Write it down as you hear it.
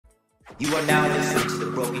You are now listening to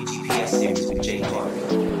the Broken GPS series with Jay Park.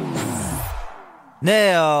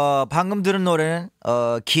 네, 방금 들은 노래는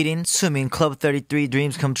기린, 수민, Club 33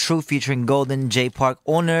 Dreams Come True featuring Golden J Park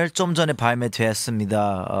오늘 좀 전에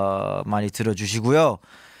발매되었습니다. 많이 들어주시고요.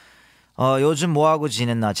 요즘 뭐하고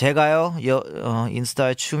지냈나? 제가요,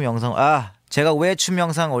 인스타에 춤 영상, 제가 왜 춤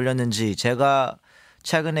영상 올렸는지, 제가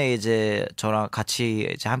최근에 이제 저랑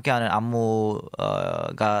같이 이제 함께하는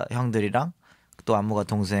안무가 형들이랑 또 안무가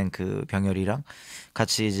동생 그 병열이랑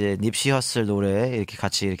같이 이제 닙시 허슬 노래 이렇게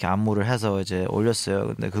같이 이렇게 안무를 해서 이제 올렸어요.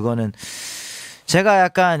 근데 그거는 제가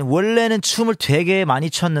약간 원래는 춤을 되게 많이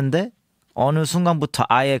췄는데 어느 순간부터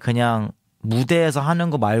아예 그냥 무대에서 하는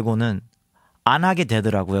거 말고는 안 하게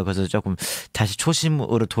되더라고요. 그래서 조금 다시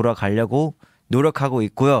초심으로 돌아가려고 노력하고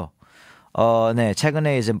있고요. 네,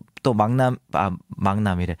 최근에 이제 또 만남의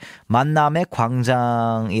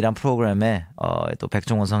광장이란 프로그램에 또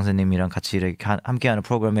백종원 선생님이랑 같이 이렇게 함께하는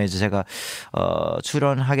프로그램에 이제 제가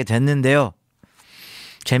출연하게 됐는데요.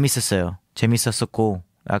 재밌었고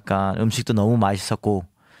약간 음식도 너무 맛있었고,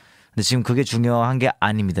 근데 지금 그게 중요한 게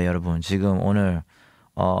아닙니다, 여러분. 지금 오늘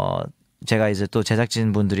제가 이제 또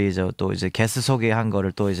제작진 분들이 이제 또 이제 게스트 소개한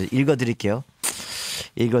거를 또 이제 읽어드릴게요.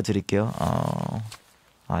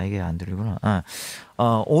 이게 안 들리구나.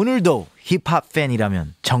 오늘도 힙합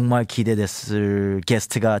팬이라면 정말 기대됐을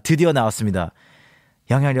게스트가 드디어 나왔습니다.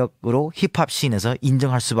 영향력으로 힙합 씬에서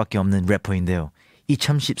인정할 수밖에 없는 래퍼인데요.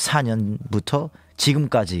 2014년부터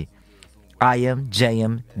지금까지 IM,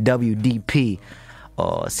 JM, WDP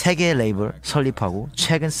세 개의 레이블 설립하고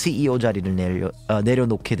최근 CEO 자리를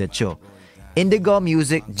내려놓게 됐죠. Indigo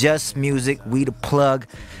Music, Just Music, We The Plug,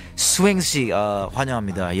 스윙 씨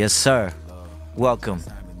환영합니다. Yes sir, welcome.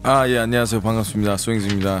 예, 안녕하세요. 반갑습니다.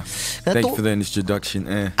 스윙즈입니다. Thank you for the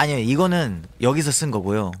introduction. 예. 아니요, 이거는 여기서 쓴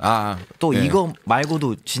거고요. 또 예. 이거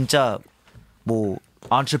말고도 진짜 뭐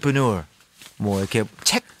entrepreneur 뭐 이렇게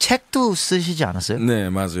책도 쓰시지 않았어요? 네,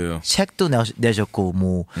 맞아요. 책도 내셨고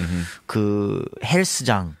뭐 그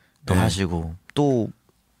헬스장도 네. 하시고 또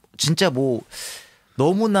진짜 뭐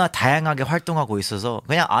너무나 다양하게 활동하고 있어서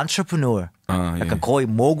그냥 entrepreneur 약간 예. 거의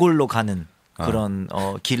모골로 가는 그런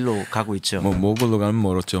길로 가고 있죠. 뭐 모글로 가면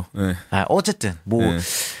멀었죠. 예. 어쨌든 뭐 네.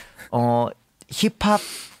 힙합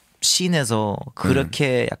씬에서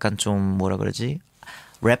그렇게 약간 좀 뭐라 그러지?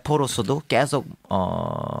 래퍼로서도 계속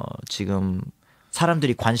지금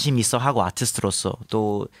사람들이 관심 있어 하고 아티스트로서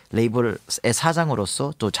또 레이블의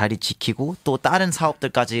사장으로서 또 자리 지키고 또 다른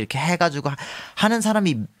사업들까지 이렇게 해가지고 하는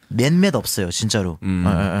사람이 몇몇 없어요, 진짜로.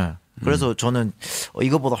 그래서 저는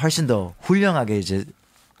이거보다 훨씬 더 훌륭하게 이제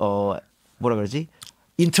뭐라 그러지?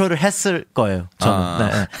 인트로를 했을 거예요. 저는.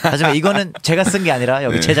 네. 하지만 이거는 제가 쓴 게 아니라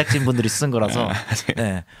여기 제작진 분들이 쓴 거라서.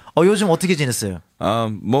 네. 요즘 어떻게 지냈어요?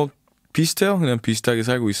 뭐 비슷해요. 그냥 비슷하게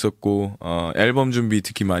살고 있었고 앨범 준비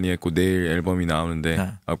특히 많이 했고 내일 앨범이 나오는데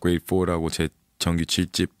Upgrade 4라고 제 정규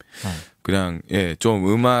 7집. 그냥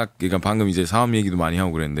좀 음악, 그러니까 방금 이제 사업 얘기도 많이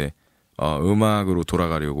하고 그랬는데 음악으로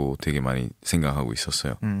돌아가려고 되게 많이 생각하고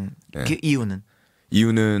있었어요. 그 이유는?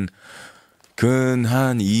 이유는 근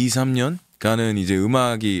한 2, 3년간은 이제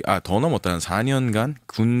음악이 더 넘었다. 한 4년간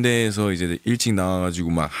군대에서 이제 일찍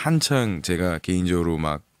나와가지고 막 한창 제가 개인적으로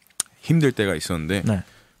막 힘들 때가 있었는데 네.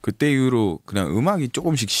 그때 이후로 그냥 음악이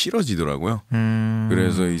조금씩 싫어지더라고요.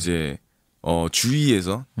 그래서 이제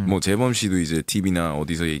주위에서 뭐 재범 씨도 이제 TV나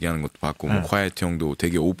어디서 얘기하는 것도 봤고 뭐 콰이트 형도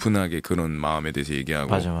되게 오픈하게 그런 마음에 대해서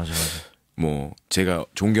얘기하고 맞아. 뭐 제가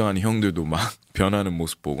존경하는 형들도 막 변하는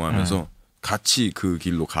모습 보고 하면서 같이 그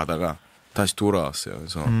길로 가다가 다시 돌아왔어요.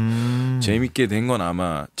 그래서 재밌게 된 건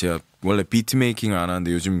아마 제가 원래 비트 메이킹을 안 하는데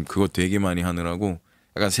요즘 그거 되게 많이 하느라고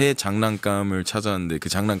약간 새 장난감을 찾았는데 그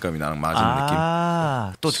장난감이 나랑 맞은 느낌.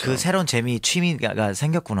 또 그 새로운 취미가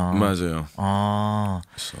생겼구나. 맞아요.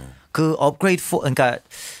 그 업그레이드 4, 그러니까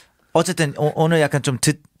어쨌든 오늘 약간 좀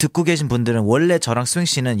듣고 계신 분들은 원래 저랑 스윙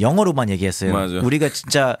씨는 영어로만 얘기했어요. 맞아. 우리가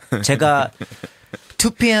진짜 제가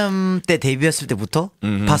 2PM 때 데뷔했을 때부터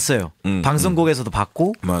봤어요. 방송국에서도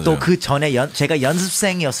봤고 또 그 전에 제가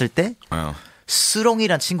연습생이었을 때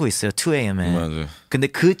수롱이란 친구 있어요. 2AM에. 맞아요. 근데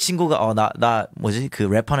그 친구가 나 뭐지 그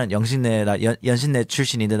래퍼는 영신내 나 연신내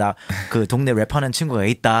출신인데 나 그 동네 래퍼는 친구가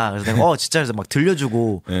있다. 그래서 내가 진짜 그래서 막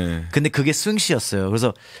들려주고. 네. 근데 그게 스윙 씨였어요.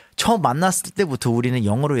 그래서 처음 만났을 때부터 우리는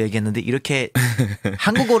영어로 얘기했는데 이렇게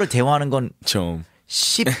한국어를 대화하는 건 처음.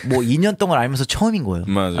 2년 동안 알면서 처음인 거예요.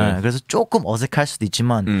 맞아요. 네, 그래서 조금 어색할 수도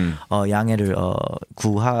있지만 양해를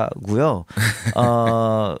구하고요.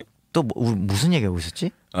 또 무슨 얘기하고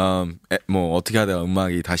있었지? 뭐 어떻게 하다가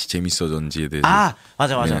음악이 다시 재밌어졌는지에 대해서.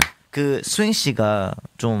 맞아. 네. 그 스윙 씨가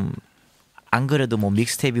좀 안 그래도 뭐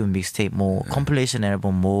믹스테이프면 믹스테이프, 뭐 컴플레이션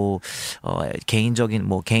앨범, 뭐 개인적인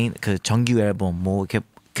뭐 개인 그 정규 앨범, 뭐 이렇게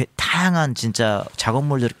다 다양한 진짜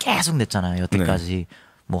작업물들을 계속 냈잖아요. 여태까지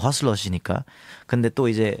뭐 허슬러시니까. 근데 또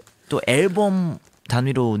이제 또 앨범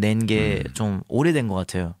단위로 낸 게 좀 오래된 것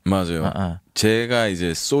같아요. 맞아요. 제가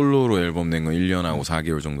이제 솔로로 앨범 낸 건 1년하고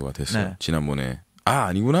 4개월 정도가 됐어요. 네. 지난번에.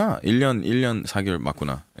 아니구나. 1년 4개월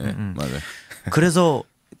맞구나. 네, 맞아요. 그래서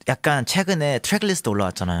약간 최근에 트랙리스트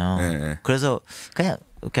올라왔잖아요. 네. 그래서 그냥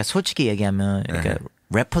이렇게 솔직히 얘기하면 이렇게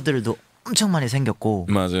래퍼들도 엄청 많이 생겼고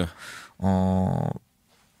맞아요.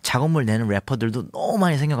 작업물 내는 래퍼들도 너무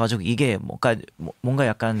많이 생겨가지고 이게 뭔가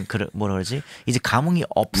약간 뭐라 그러지? 이제 감흥이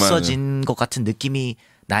없어진 것 같은 느낌이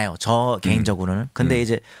나요. 저 개인적으로는. 근데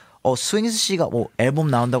이제 스윙스 씨가 뭐 앨범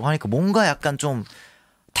나온다고 하니까 뭔가 약간 좀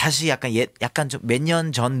다시 약간 좀 몇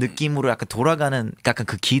년 전 느낌으로 약간 돌아가는 약간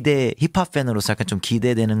그 기대 힙합 팬으로서 약간 좀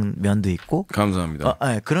기대되는 면도 있고. 감사합니다.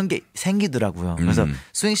 네, 그런 게 생기더라고요. 그래서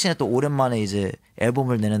스윙 씨는 또 오랜만에 이제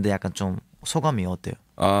앨범을 내는데 약간 좀 소감이 어때요?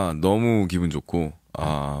 너무 기분 좋고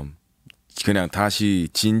그냥 다시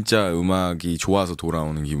진짜 음악이 좋아서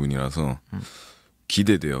돌아오는 기분이라서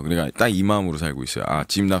기대돼요. 그러니까 딱 이 마음으로 살고 있어요.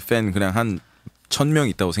 지금 나 팬 그냥 한 1,000명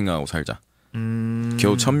있다고 생각하고 살자.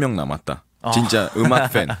 겨우 1,000명 남았다. 진짜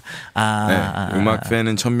음악 팬. 음악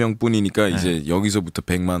팬은 1,000명 뿐이니까 이제 여기서부터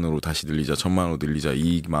 100만으로 다시 늘리자, 1,000만으로 늘리자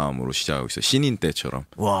이 마음으로 시작하고 있어요. 신인 때처럼.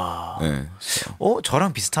 와. 네.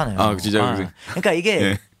 저랑 비슷하네요. 진짜. 그러니까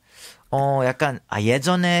이게 약간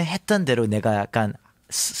예전에 했던 대로 내가 약간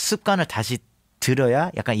습관을 다시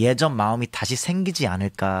들어야 약간 예전 마음이 다시 생기지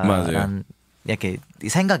않을까라는 이렇게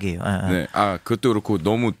생각이에요. 네. 그것도 그렇고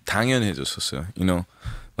너무 당연해졌었어요. You know,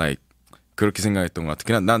 like 그렇게 생각했던 것 같아.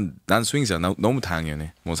 그냥 난 스윙스야. 너무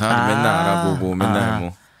당연해. 뭐 사람이 맨날 알아보고 맨날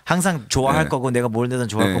뭐 항상 좋아할 거고 내가 뭘 내든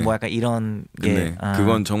좋아할 거고 뭐 약간 이런 게.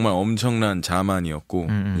 그건 정말 엄청난 자만이었고,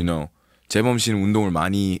 you know, 재범 씨는 운동을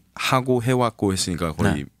많이 하고 해왔고 했으니까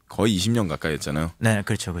거의 20년 가까이 했잖아요. 네,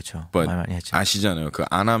 그렇죠. 많이 했죠. 아시잖아요. 그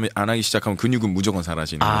안 하기 시작하면 근육은 무조건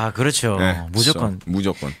사라지는 거예요. 그렇죠. 네, 무조건.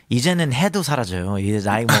 이제는 해도 사라져요. 이제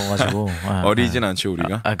나이 먹어가지고. 어리진 않죠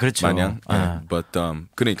우리가. 그렇죠. 마냥. But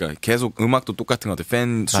그러니까 계속 음악도 똑같은 것 같아요.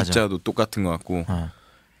 팬 숫자도 똑같은 것 같고.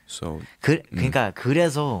 So, 그러니까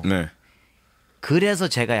그래서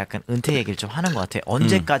제가 약간 은퇴 얘기를 좀 하는 것 같아요.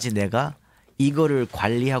 언제까지 내가 이거를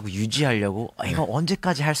관리하고 유지하려고 이거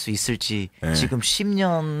언제까지 할 수 있을지 지금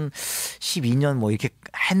 10년, 12년 뭐 이렇게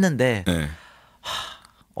했는데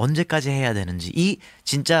언제까지 해야 되는지 이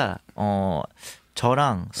진짜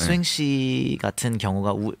저랑 스윙 씨 같은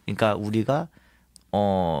경우가 그러니까 우리가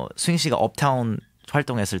스윙 씨가 업타운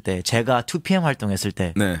활동했을 때 제가 2PM 활동했을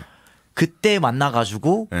때 그때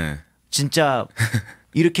만나가지고 진짜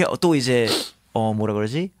이렇게 또 이제 뭐라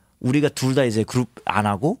그러지 우리가 둘 다 이제 그룹 안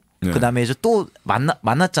하고 그 다음에 이제 또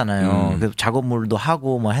만났잖아요. 그 작업물도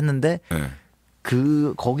하고 뭐 했는데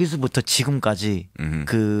거기서부터 지금까지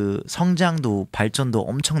그 성장도 발전도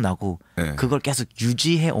엄청나고 그걸 계속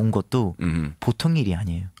유지해 온 것도 보통 일이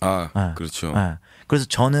아니에요. 그렇죠. 그래서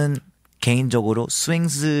저는 개인적으로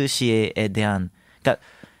스윙스 씨에 대한 그러니까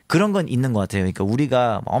그런 건 있는 것 같아요. 그러니까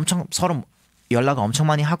우리가 엄청 서로 연락을 엄청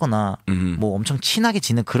많이 하거나 뭐 엄청 친하게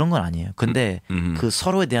지낸 그런 건 아니에요. 근데 그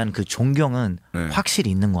서로에 대한 그 존경은 확실히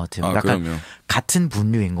있는 것 같아요. 약간 그럼요. 같은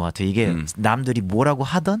분류인 것 같아요. 이게 남들이 뭐라고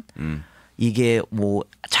하던 이게 뭐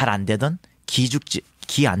잘 안 되던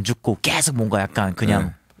기 안 죽고 계속 뭔가 약간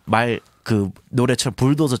그냥 그 노래처럼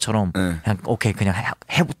불도저처럼 그냥 오케이 그냥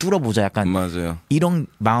뚫어보자 약간 맞아요. 이런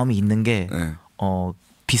마음이 있는 게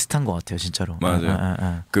비슷한 것 같아요, 진짜로.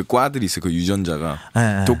 맞아요. 그 과들이 있어, 그 유전자가.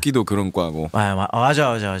 도끼도 그런 과고.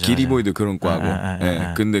 맞아. 기리보이도 그런 과고.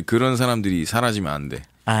 근데 그런 사람들이 사라지면 안 돼.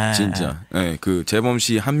 진짜. 그 재범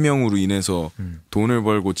씨 한 명으로 인해서 돈을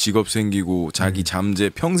벌고 직업 생기고 자기 잠재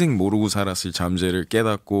평생 모르고 살았을 잠재를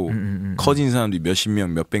깨닫고 커진 사람들이 몇십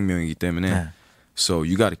명, 몇백 명이기 때문에. So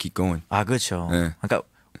you gotta keep going. 그렇죠. 그러니까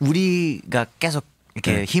우리가 계속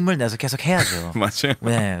이렇게 힘을 내서 계속 해야죠. 맞아요.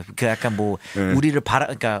 네, 그 약간 뭐 우리를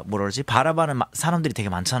그러니까 뭐라 그러지 바라봐는 사람들이 되게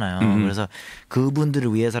많잖아요. 그래서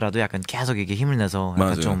그분들을 위해서라도 약간 계속 이렇게 힘을 내서 약간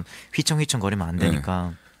맞아요. 좀 휘청휘청거리면 안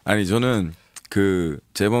되니까. 아니 저는 그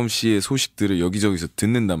재범 씨의 소식들을 여기저기서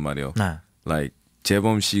듣는단 말이에요. Like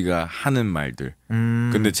재범 씨가 하는 말들.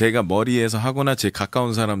 근데 제가 머리에서 하거나 제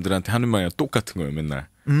가까운 사람들한테 하는 말이랑 똑같은 거예요, 맨날.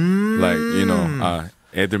 Like you know,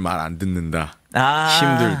 애들 말 안 듣는다.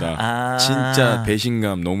 힘들다. 진짜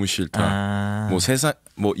배신감 너무 싫다. 뭐 세상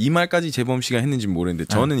뭐 이 말까지 재범 씨가 했는지 모르는데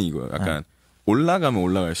저는 이거예요. 약간 올라가면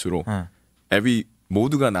올라갈수록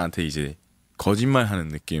모두가 나한테 이제 거짓말하는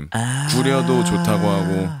느낌. 구려도 좋다고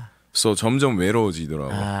하고. 그래서 점점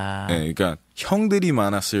외로워지더라고. 그러니까 형들이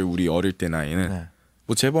많았을 우리 어릴 때 나이는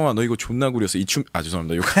뭐 재범아 너 이거 존나 구렸어 이 춤 아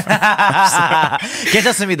죄송합니다 이거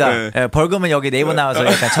괜찮습니다. 네. 예, 벌금은 여기 네이버 나와서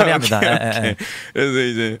약간 처리합니다. 오케이, 예, 예, 오케이. 예. 그래서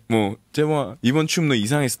이제 뭐 재범아 이번 춤 너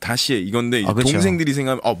이상해서 다시 해 이건데 이제 그렇죠. 동생들이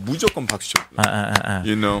생각하면 무조건 박수 쳐.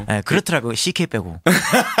 You know. 예, 그렇더라고요. CK 빼고.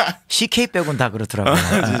 CK 빼고는 다 그렇더라고요.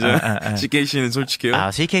 진짜. CK 씨는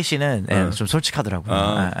솔직해요? CK 씨는 좀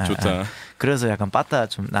솔직하더라고요. 좋다. 그래서 약간 빠따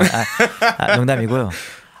좀 농담이고요.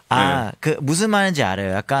 그 무슨 말인지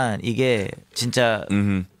알아요. 약간 이게 진짜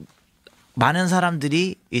많은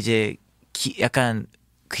사람들이 이제 약간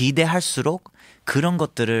기대할수록 그런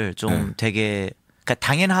것들을 좀 되게 그러니까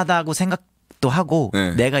당연하다고 생각도 하고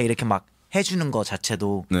내가 이렇게 막 해주는 거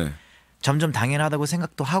자체도 점점 당연하다고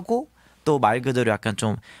생각도 하고 또 말 그대로 약간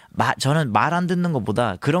좀 저는 말 안 듣는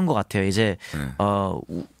것보다 그런 것 같아요. 이제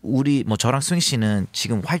우리 뭐 저랑 스윙 씨는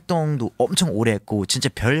지금 활동도 엄청 오래 했고 진짜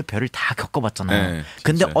별을 다 겪어봤잖아요.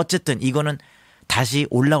 근데 어쨌든 이거는 다시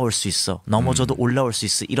올라올 수 있어. 넘어져도 올라올 수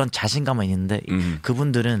있어. 이런 자신감은 있는데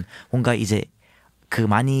그분들은 뭔가 이제 그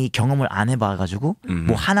많이 경험을 안 해봐가지고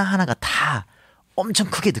뭐 하나하나가 다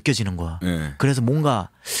엄청 크게 느껴지는 거야. 그래서 뭔가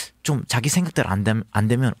좀 자기 생각대로 안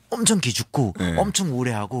되면 엄청 기죽고 엄청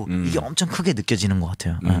우울해하고 이게 엄청 크게 느껴지는 것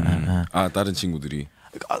같아요. 다른 친구들이.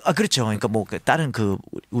 그렇죠. 그러니까 뭐 다른 그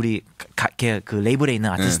우리 그 레이블에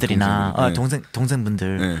있는 아티스트들이나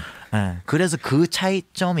동생분들. 그래서 그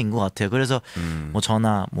차이점인 것 같아요. 그래서 뭐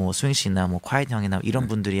저나 뭐 스윙 씨나 뭐 콰이트 형이나 이런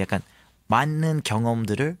분들이 약간 많은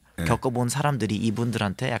경험들을 겪어본 사람들이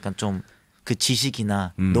이분들한테 약간 좀 그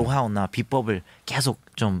지식이나 노하우나 비법을 계속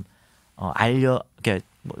좀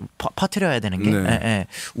퍼뜨려야 되는 게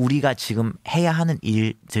우리가 지금 해야 하는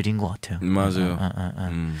일들인 것 같아요. 맞아요.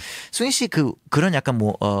 스윙 씨 그런 약간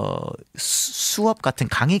뭐 수업 같은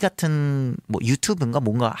강의 같은 뭐 유튜브인가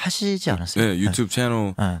뭔가 하시지 않았어요? 네, 유튜브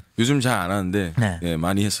채널 요즘 잘 안 하는데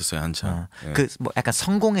많이 했었어요 한참. 그 뭐 약간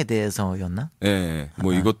성공에 대해서였나? 네,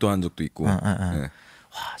 뭐 이것도 한 적도 있고. 와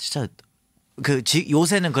진짜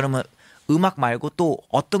요새는 그러면 음악 말고 또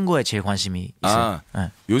어떤 거에 제일 관심이 있어요?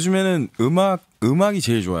 요즘에는 음악이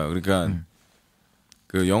제일 좋아요. 그러니까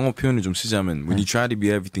그 영어 표현을 좀 쓰자면 when you try to be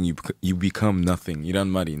everything you become nothing 이란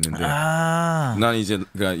말이 있는데 난 이제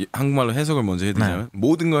그러니까 한국말로 해석을 먼저 해드리자면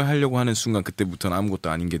모든 걸 하려고 하는 순간 그때부터는 아무것도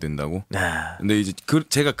아닌 게 된다고. 근데 이제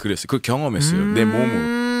제가 그랬어요. 그걸 경험했어요. 내 몸으로.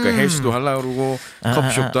 그러니까 헬스도 하려고 그러고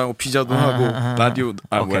커피숍도 하고 피자도 하고 라디오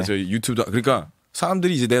저희 유튜브도 그러니까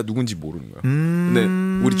사람들이 이제 내가 누군지 모르는 거야. 근데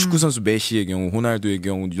우리 축구 선수 메시의 경우, 호날두의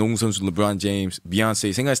경우, 농구 선수 르브론 제임스,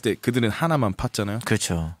 비욘세 생각했을 때 그들은 하나만 팠잖아요.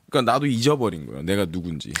 그렇죠. 그러니까 나도 잊어버린 거예요. 내가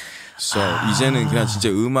누군지. 이제는 그냥 진짜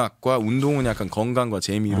음악과 운동은 약간 건강과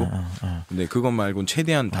재미로. 근데 그것 말고는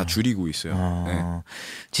최대한 다 줄이고 있어요.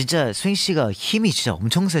 진짜 스윙 씨가 힘이 진짜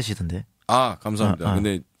엄청 세시던데. 감사합니다.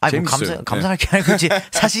 근데 뭐 재밌어요. 감사할 게 아니고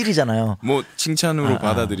사실이잖아요. 뭐 칭찬으로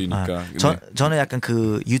받아들이니까. 저는 약간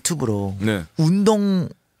그 유튜브로 운동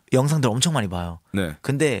영상들 엄청 많이 봐요.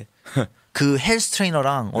 근데 그 헬스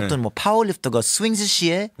트레이너랑 어떤 뭐 파워리프터가 스윙스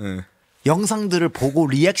씨의 영상들을 보고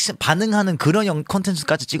리액션 반응하는 그런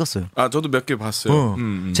콘텐츠까지 찍었어요. 저도 몇 개 봤어요.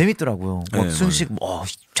 재밌더라고요. 막 스윙 씨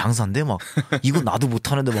장사인데 막 이거 나도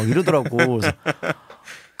못하는데 막 이러더라고. 그래서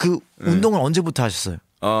그 운동을 언제부터 하셨어요?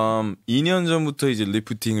 2년 전부터 이제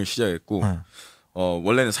리프팅을 시작했고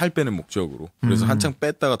원래는 살 빼는 목적으로 그래서 한창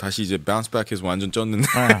뺐다가 다시 이제 바운스 백해서 완전 쪘는데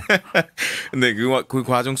근데 그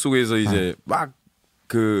과정 속에서 이제 막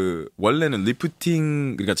그 원래는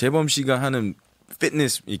리프팅 그러니까 재범 씨가 하는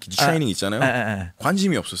피트니스 트레이닝 있잖아요.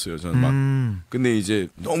 관심이 없었어요 저는 막. 근데 이제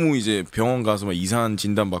너무 이제 병원 가서 막 이상한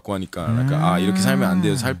진단 받고 하니까 약간 이렇게 살면 안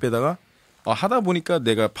돼요. 살 빼다가 하다 보니까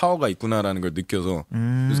내가 파워가 있구나라는 걸 느껴서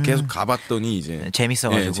그래서 계속 가봤더니 이제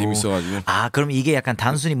재밌어가지고. 재밌어가지고. 그럼 이게 약간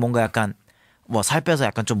단순히 뭔가 약간 뭐 살 빼서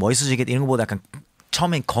약간 좀 멋있어지겠다 이런 것보다 약간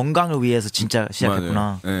처음엔 건강을 위해서 진짜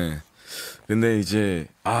시작했구나. 네. 근데 이제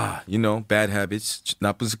you know bad habits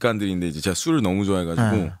나쁜 습관들인데 이제 제가 술을 너무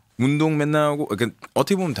좋아해가지고 운동 맨날 하고 그러니까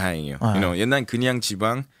어떻게 보면 다행이에요. You know, 옛날 그냥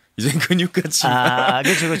지방 이제 근육같이.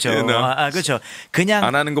 그렇죠. You know? 그렇죠. 그냥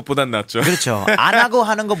안 하는 것보단 낫죠. 그렇죠. 안 하고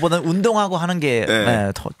하는 것보다 운동하고 하는 게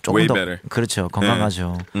조금 Way 더 better. 그렇죠.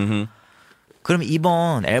 건강하죠. 그럼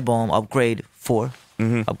이번 앨범 Upgrade 4,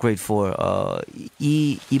 Upgrade 4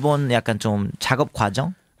 이번 약간 좀 작업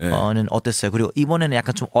과정은 어땠어요? 그리고 이번에는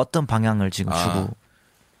약간 좀 어떤 방향을 지금 주고?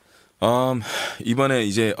 이번에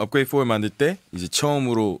이제 업그레이드 4를 만들 때 이제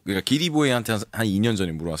처음으로 그러니까 기리보이한테 한 2년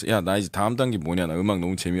전에 물어봤어. 야, 나 이제 다음 단계 뭐냐? 나 음악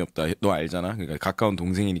너무 재미없다. 너 알잖아. 그러니까 가까운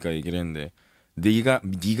동생이니까 얘기를 했는데 네가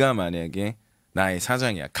만약에 나의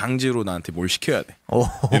사장이야. 강제로 나한테 뭘 시켜야 돼.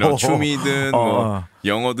 You know, 춤이든 뭐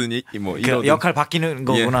영어든 뭐 이런 역할 바뀌는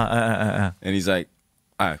거구나. And he's like,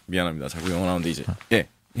 미안합니다. 자꾸 영어 나오는데 이제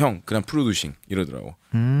형 그냥 프로듀싱 이러더라고.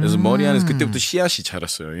 그래서 머리 안에서 그때부터 씨앗이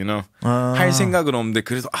자랐어요. You know? 할 생각은 없는데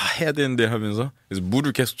그래서 해야 되는데 하면서 그래서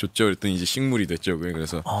물을 계속 줬죠. 그랬더니 이제 식물이 됐죠.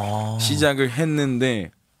 그래서 시작을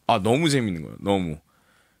했는데 너무 재밌는 거예요. 너무.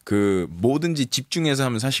 그 뭐든지 집중해서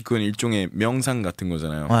하면 사실 그건 일종의 명상 같은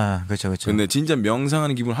거잖아요. 그렇죠, 그렇죠. 근데 진짜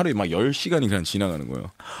명상하는 기분 하루에 막 10시간이 그냥 지나가는 거예요.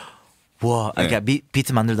 와, 네. 그러니까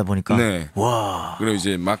비트 만들다 보니까. 네. 와. 그리고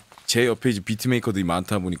이제 막 제 옆에 이제 비트 메이커들이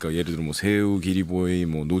많다 보니까 예를 들어 뭐 새우, 기리보이,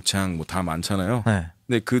 뭐 노창 뭐 다 많잖아요. 네.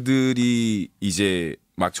 근데 그들이 이제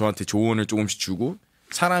막 저한테 조언을 조금씩 주고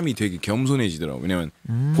사람이 되게 겸손해지더라고. 왜냐면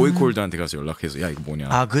보이콜드한테 가서 연락해서 야 이거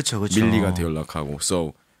뭐냐. 그렇죠, 그렇죠. 밀리한테 연락하고.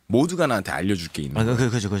 So 모두가 나한테 알려줄 게 있는 거예요.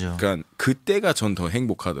 그죠. 그러니까 그때가 전 더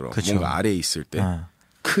행복하더라고. 그쵸. 뭔가 아래에 있을 때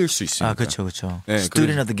클 수 있으니까. 그렇죠. 네,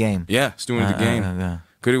 Student of the game. Yeah, student of the game.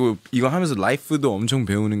 그리고 이거 하면서 라이프도 엄청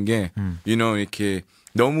배우는 게, you know, 이렇게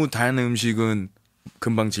너무 단 음식은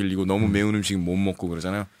금방 질리고 너무 매운 음식은 못 먹고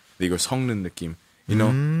그러잖아요. 근데 이걸 섞는 느낌, you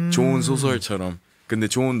know, 좋은 소설처럼. 근데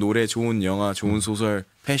좋은 노래, 좋은 영화, 좋은 소설,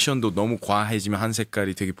 패션도 너무 과해지면 한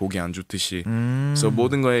색깔이 되게 보기 안 좋듯이. 그래서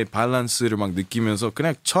모든 거에 밸런스를 막 느끼면서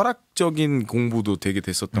그냥 철학적인 공부도 되게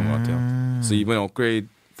됐었던 것 같아요. 그래서 이번에 업그레이드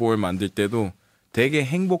 4 만들 때도 되게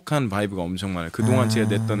행복한 바이브가 엄청 많아요. 그동안 제가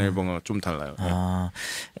냈던 앨범과 좀 달라요.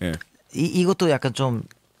 네. 이것도 약간 좀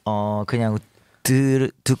그냥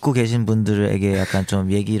듣고 계신 분들에게 약간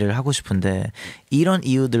좀 얘기를 하고 싶은데 이런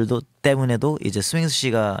이유들도 때문에도 이제 스윙스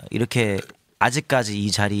씨가 이렇게 아직까지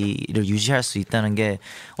이 자리를 유지할 수 있다는 게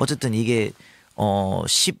어쨌든 이게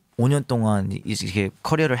 15년 동안 이렇게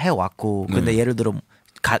커리어를 해왔고 근데 예를 들어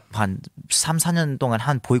한 3, 4년 동안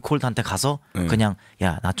한 보이콜드한테 가서 그냥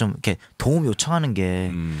야, 나 좀 이렇게 도움 요청하는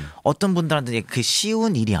게 어떤 분들한테 그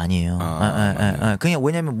쉬운 일이 아니에요. 그냥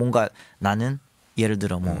왜냐면 뭔가 나는 예를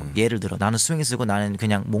들어 나는 스윙스고 나는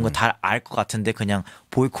그냥 뭔가 다 알 것 같은데 그냥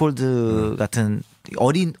보이콜드 같은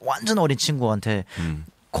완전 어린 친구한테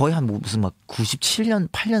거의 한 무슨 막 97년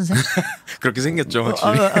 8년생 그렇게 생겼죠,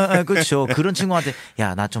 확실히. 그렇죠. 그런 친구한테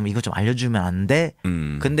야, 나 좀 이거 좀 알려주면 안 돼?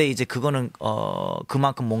 근데 이제 그거는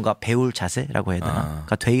그만큼 뭔가 배울 자세라고 해야 되나?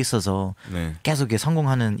 가 돼 있어서 네. 계속 이렇게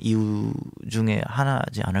성공하는 이유 중에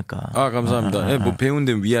하나지 않을까? 감사합니다. 네, 뭐 배운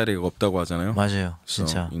데는 위아래가 없다고 하잖아요. 맞아요, So,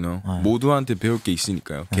 진짜. you know, 모두한테 배울 게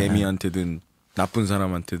있으니까요. 개미한테든 나쁜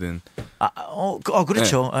사람한테든.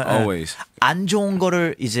 그렇죠. 네, always. 안 좋은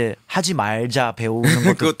거를 이제 하지 말자 배우는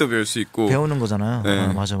것도 그것도 배울 수 있고. 배우는 거잖아요. 네.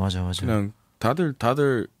 맞아. 그냥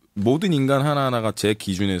다들 모든 인간 하나하나가 제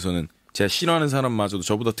기준에서는 제가 싫어하는 사람마저도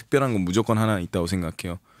저보다 특별한 건 무조건 하나 있다고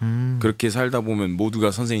생각해요. 그렇게 살다 보면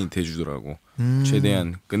모두가 선생님이 돼주더라고.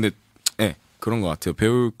 최대한. 근데 그런 것 같아요.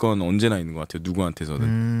 배울 건 언제나 있는 것 같아요.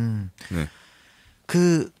 누구한테서든. 네.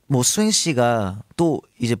 뭐 스윙 씨가 또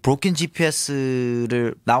이제 브로큰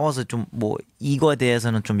GPS를 나와서 좀 뭐 이거에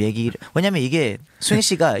대해서는 좀 얘기를 왜냐면 이게 스윙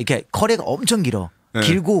씨가 이렇게 커리어가 엄청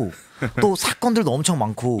길고 또 사건들도 엄청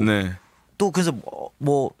많고 네. 또 그래서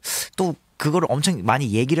뭐 또 그거를 엄청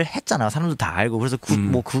많이 얘기를 했잖아. 사람들 다 알고 그래서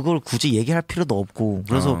뭐 그걸 굳이 얘기할 필요도 없고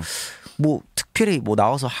그래서 뭐 특별히 뭐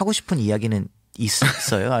나와서 하고 싶은 이야기는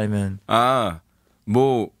있어요? 아니면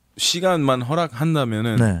뭐 시간만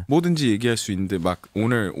허락한다면은 네. 뭐든지 얘기할 수 있는데 막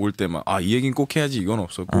오늘 올 때 막 이 얘기는 꼭 해야지 이건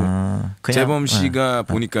없었고 그냥, 재범 씨가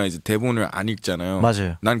보니까 이제 대본을 안 읽잖아요.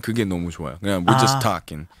 맞아요. 난 그게 너무 좋아요. 그냥 we're just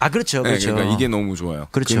talking. 그렇죠. 네, 그러니까 이게 너무 좋아요.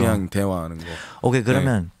 그렇죠. 그냥 대화하는 거. 오케이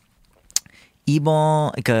그러면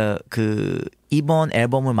이번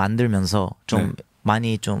앨범을 만들면서 좀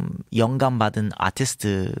많이 좀 영감 받은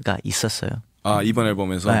아티스트가 있었어요. 이번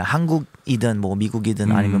앨범에서 네, 한국이든 뭐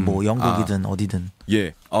미국이든 아니면 뭐 영국이든 어디든.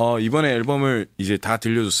 예. 이번에 앨범을 이제 다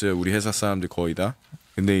들려줬어요. 우리 회사 사람들 거의 다.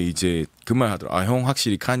 근데 이제 그 말 하더라. 형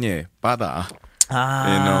확실히 카니에 빠다.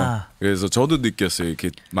 You know? 그래서 저도 느꼈어요.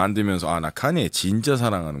 이렇게 만들면서 나 카니에 진짜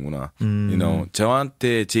사랑하는구나. You know?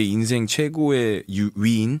 저한테 제 인생 최고의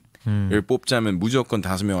위인을 뽑자면 무조건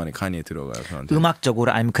 5명 안에 카니에 들어가요. 저한테.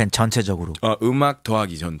 음악적으로 아니면 그냥 전체적으로? 음악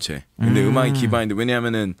더하기 전체. 근데 음악이 기반인데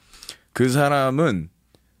왜냐하면은 그 사람은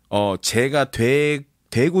제가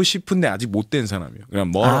되고 싶은데 아직 못 된 사람이에요.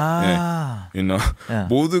 그냥 you know?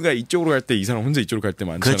 모두가 이쪽으로 갈 때 이 사람 혼자 이쪽으로 갈 때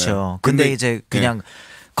많잖아요. 그렇죠. 근데 이제 그냥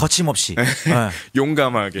거침없이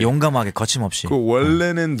용감하게 거침없이.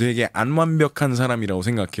 원래는 되게 안 완벽한 사람이라고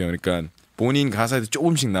생각해요. 그러니까 본인 가사에도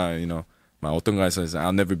조금씩 나와요. You know? 막 어떤 가사에서 I'll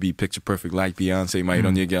never be picture perfect like Beyonce 막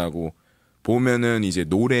이런 얘기하고 보면은 이제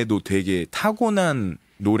노래도 되게 타고난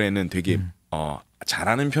노래는 되게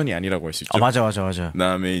잘하는 편이 아니라고 할 수 있죠. 맞아.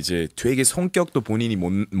 그다음에 이제 되게 성격도 본인이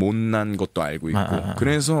못난 것도 알고 있고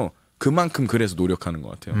그래서 그만큼 그래서 노력하는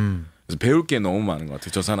것 같아요. 그래서 배울 게 너무 많은 것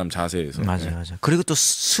같아요. 저 사람 자세에서. 맞아요, 맞아요. 그리고 또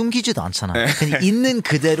숨기지도 않잖아. 그냥 있는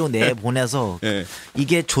그대로 내 보내서 네.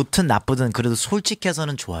 이게 좋든 나쁘든 그래도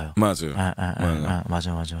솔직해서는 좋아요. 맞아요.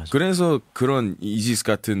 맞아. 그래서 그런 이지스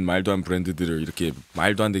같은 말도 안 브랜드들을 이렇게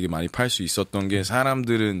말도 안 되게 많이 팔 수 있었던 게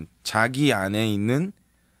사람들은 자기 안에 있는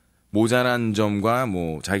모자란 점과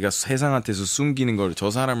뭐 자기가 세상한테서 숨기는 걸 저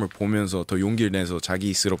사람을 보면서 더 용기를 내서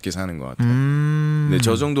자기스럽게 사는 것 같아요. 근데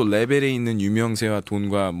저 정도 레벨에 있는 유명세와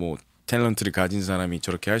돈과 뭐 탤런트를 가진 사람이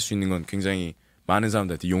저렇게 할 수 있는 건 굉장히 많은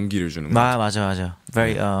사람들한테 용기를 주는 것 같아요. 맞아.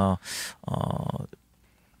 Very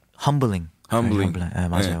humbling. 네,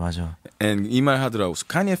 맞아. 이 말 하더라고.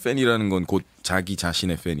 카니에 팬이라는 건 곧 자기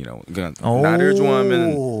자신의 팬이라고. 그러니까 나를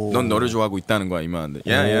좋아하면 넌 너를 좋아하고 있다는 거야 이 말인데.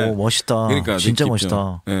 오, 멋있다. 그러니까 진짜 느끼죠.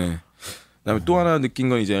 멋있다. 네. 그다음에 또 하나 느낀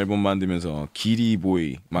건 이제 앨범 만들면서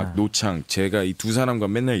기리보이, 막 노창, 제가 이 두 사람과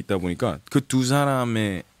맨날 있다 보니까 그 두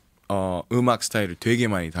사람의 음악 스타일을 되게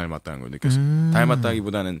많이 닮았다는 걸 느꼈어요.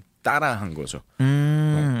 닮았다기보다는 따라한 거죠.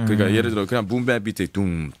 그러니까 예를 들어 그냥 붐백 비트에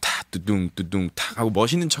둥타 뚜둥 뚜둥 탁 하고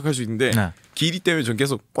멋있는 척할 수 있는데 길이 때문에 전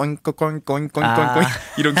계속 꽝꽝꽝꽝꽝꽝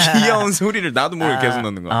이런 귀여운 소리를 나도 모르게 계속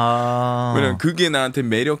넣는 거야. 왜냐면 그게 나한테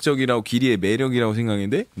매력적이라고 길이의 매력이라고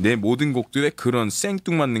생각했는데 내 모든 곡들에 그런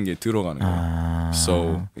생뚱맞는 게 들어가는 거야.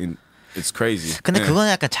 So it's crazy. 근데 그건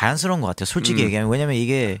약간 자연스러운 것 같아요. 솔직히 얘기하면 왜냐면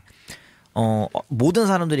이게 모든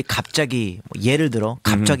사람들이 갑자기 예를 들어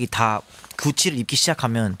갑자기 다 구찌를 입기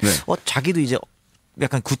시작하면 자기도 이제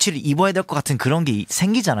약간 구찌를 입어야 될 것 같은 그런 게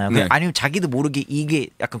생기잖아요. 아니면 자기도 모르게 이게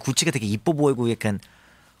약간 구찌가 되게 이뻐 보이고 약간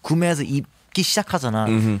구매해서 입기 시작하잖아.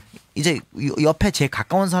 이제 옆에 제일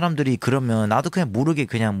가까운 사람들이 그러면 나도 그냥 모르게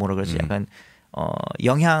그냥 뭐라 그러지 약간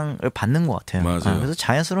영향을 받는 것 같아요. 맞아요. 그래서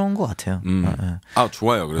자연스러운 것 같아요.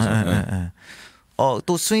 좋아요. 그래서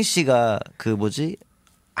또 수인 씨가 그 뭐지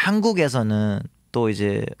한국에서는 또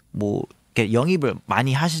이제 뭐 이렇게 영입을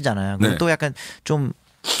많이 하시잖아요. 근데 또 약간 좀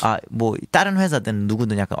뭐 다른 회사든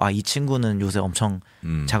누구든 약간 이 친구는 요새 엄청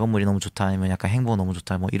작업물이 너무 좋다 아니면 약간 행보가 너무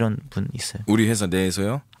좋다 뭐 이런 분 있어요? 우리 회사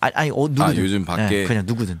내에서요? 아니 누구든 요즘 밖에 그냥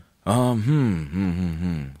누구든.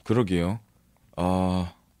 그러게요.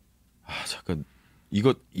 잠깐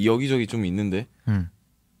이거 여기저기 좀 있는데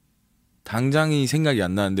당장이 생각이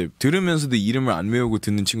안 나는데 들으면서도 이름을 안 외우고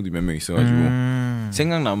듣는 친구들이 몇 명 있어가지고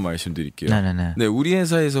생각나면 말씀드릴게요. 네네네. 네, 우리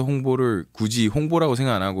회사에서 홍보를 굳이 홍보라고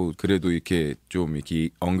생각 안 하고 그래도 이렇게 좀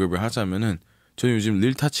이렇게 언급을 하자면은 저는 요즘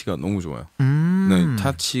릴 타치가 너무 좋아요. 네,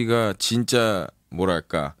 타치가 진짜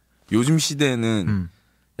뭐랄까 요즘 시대에는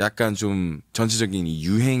약간 좀 전체적인 이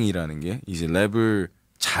유행이라는 게 이제 랩을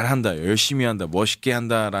잘한다, 열심히 한다, 멋있게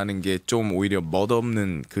한다라는 게 좀 오히려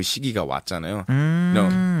멋없는 그 시기가 왔잖아요.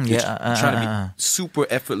 trying to be super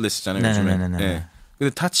effortless잖아요. 요즘에. 네.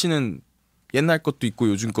 근데 타치는 옛날 것도 있고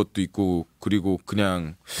요즘 것도 있고 그리고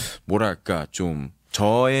그냥 뭐랄까 좀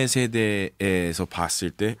저의 세대에서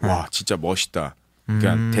봤을 때 와 진짜 멋있다.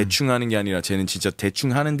 그냥 대충 하는 게 아니라 쟤는 진짜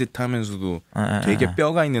대충 하는 듯 하면서도 되게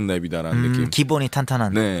뼈가 있는 랩이다라는 느낌. 기본이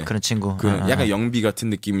탄탄한 그런 친구. 약간 영비 같은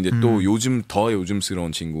느낌인데 또 요즘 더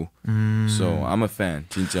요즘스러운 친구. So I'm a fan.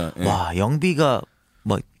 진짜. 와 영비가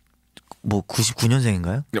뭐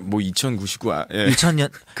 99년생인가요? 뭐 2099.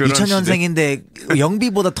 2000년 2000년생인데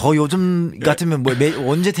영비보다 더 요즘 같으면 뭐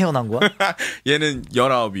언제 태어난 거야? 얘는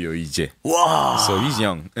 19이요 이제. 와. So he's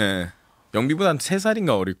young. 예. 영비보다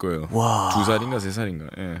 3살인가 어릴 거예요. 와. 2살인가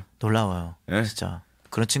 3살인가. 예. 놀라워요. 예? 진짜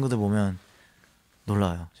그런 친구들 보면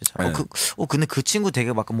놀라워요. 진짜. 네. 근데 그 친구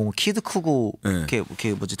되게 막 뭐 키도 크고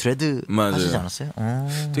이렇게 뭐지 드레드 맞아요. 하시지 않았어요?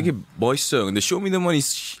 되게 멋있어요. 근데 쇼미더머니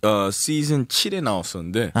시즌 7에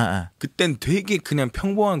나왔었는데 그땐 되게 그냥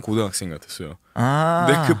평범한 고등학생 같았어요.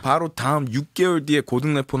 근데 그 바로 다음 6개월 뒤에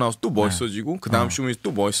고등 래퍼 나와서 또 멋있어지고 그 다음 쇼미더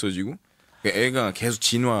또 멋있어지고 애가 계속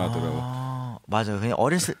진화하더라고. 맞아요. 그냥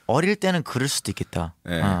어릴 때는 그럴 수도 있겠다.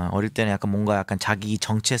 네. 어릴 때는 약간 뭔가 약간 자기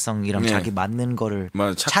정체성이랑 자기 맞는 거를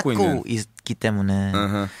찾고 있기 때문에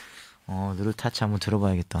노를 타치 한번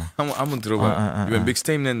들어봐야겠다. 한번 들어봐요. 이번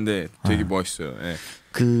믹스테이프 냈는데 되게 멋있어요. 예.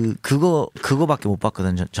 그거밖에 못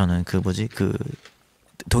봤거든. 저는 그 뭐지 그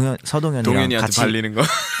서동현이랑 동현이한테 같이 발리는 거.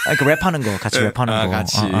 그 랩하는 거 같이 랩하는 거.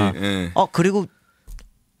 같이. 예. 그리고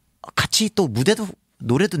같이 또 무대도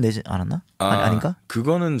노래도 내지 않았나? 아닌가?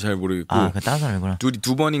 그거는 잘 모르겠고. 그 다른 사람이구나. 둘이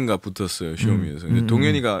 2번인가 붙었어요 쇼미에서. 근데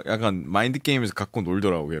동현이가 약간 마인드 게임에서 갖고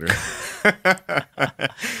놀더라고 얘를.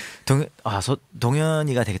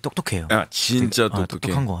 동현이가 되게 똑똑해요. 진짜 똑똑해.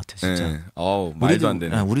 똑똑한 것 같아 진짜. 네. 말도 안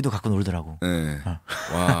되네. 우리도 갖고 놀더라고. 네.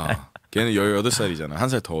 와. 걔는 18살이잖아.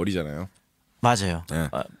 1살 더 어리잖아요. 맞아요. 네.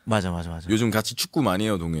 맞아. 요즘 같이 축구 많이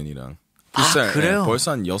해요 동현이랑. 풋살. 그래요?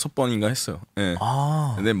 벌써 한 6번인가 했어요. 네.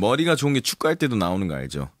 근데 머리가 좋은 게 축구할 때도 나오는 거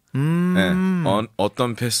알죠? 네.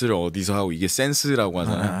 어떤 패스를 어디서 하고 이게 센스라고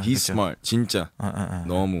하잖아요. He's 그쵸. smart. 진짜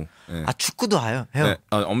너무. 네. 아 축구도 해요? 네.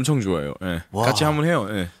 엄청 좋아요. 네. 와. 같이 한번 해요.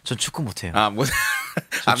 네. 전 축구 못해요. 뭐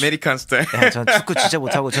아메리칸 스타일. 네, 전 축구 진짜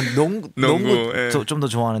못하고 전 농구 예. 좀 더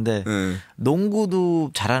좋아하는데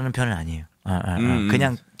농구도 잘하는 편은 아니에요.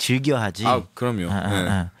 그냥 즐겨 하지. 그럼요.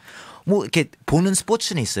 네. 뭐 이렇게 보는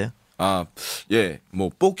스포츠는 있어요? 뭐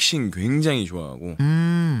복싱 굉장히 좋아하고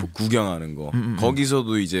뭐 구경하는 거.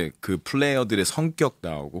 거기서도 이제 그 플레이어들의 성격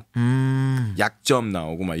나오고 약점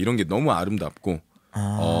나오고 막 이런 게 너무 아름답고.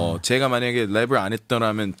 제가 만약에 랩을 안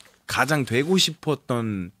했더라면 가장 되고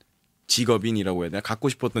싶었던 직업인이라고 해야 되나? 갖고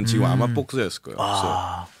싶었던 직업 아마 복서였을 거예요.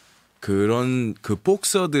 그래서 그런 그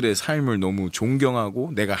복서들의 삶을 너무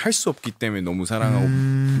존경하고 내가 할 수 없기 때문에 너무 사랑하고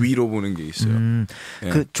위로 보는 게 있어요. 예.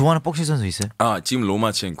 그 좋아하는 복싱 선수 있어요? 지금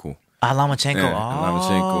로마첸코. 라마첸코. 네,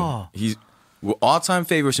 라마첸코. All time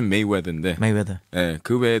favorite은 메이웨더인데. 메이웨더. 예,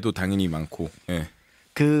 그 외에도 당연히 많고. 예.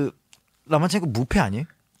 그 라마첸코 무패 아니에요?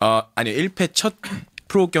 아니 1패 첫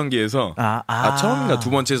프로 경기에서 처음인가 두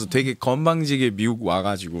번째에서 되게 건방지게 미국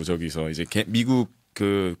와가지고 저기서 이제 미국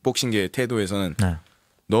그 복싱계 태도에서는 네.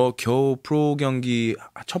 너 겨우 프로 경기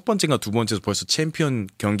첫 번째인가 두 번째에서 벌써 챔피언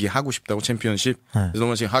경기 하고 싶다고 챔피언십 그래서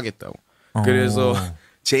너무 하겠다고. 그래서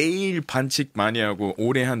제일 반칙 많이 하고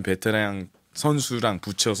오래 한 베테랑 선수랑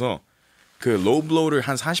붙여서 그 로블로우를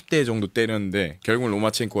한 40대 정도 때렸는데 결국은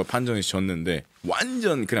로마첸코가 판정에서 졌는데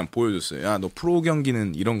완전 그냥 보여줬어요. 야, 너 프로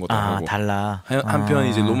경기는 이런 거다 하고. 달라. 한편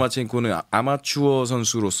이제 로마첸코는 아마추어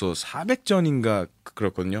선수로서 400전인가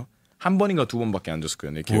그렇거든요. 한 번인가 두 번밖에 안 졌을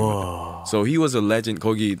거예요. 내 기억에. So he was a legend.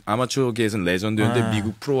 거기 아마추어계에서는 레전드였는데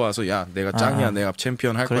미국 프로 와서 야 내가 짱이야 내가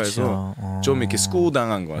챔피언 할 거야 해서 좀 이렇게 스코어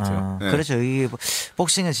당한 것 같아요. 네. 그렇죠. 이게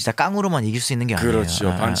복싱은 진짜 깡으로만 이길 수 있는 게 아니에요. 그렇죠.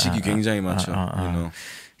 반칙이 굉장히 많죠. You know.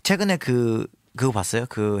 최근에 그거 봤어요?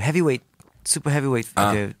 그 헤비웨이트 슈퍼 헤비웨이트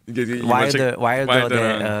그 와일더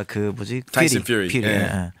대 그 뭐지? 타이슨 퓨리.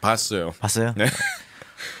 예. 봤어요. 봤어요? 네.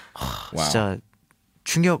 진짜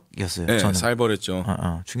충격이었어요. 네, 저는 살벌했죠.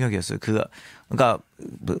 충격이었어요. 그러니까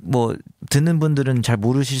뭐 듣는 분들은 잘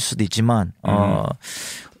모르실 수도 있지만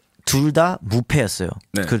둘 다 무패였어요.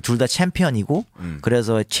 네. 그 둘 다 챔피언이고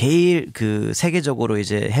그래서 제일 그 세계적으로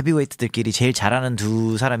이제 헤비웨이트들끼리 제일 잘하는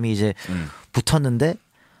두 사람이 이제 붙었는데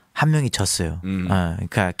한 명이 졌어요.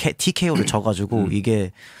 그러니까 TKO를 져가지고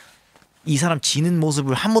이게 이 사람 지는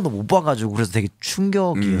모습을 한 번도 못 봐가지고 그래서 되게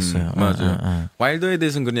충격이었어요. 맞아요. 와일더에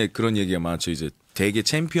대해서는 그런 얘기가 많죠. 이제 되게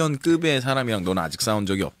챔피언급의 사람이랑 너는 아직 싸운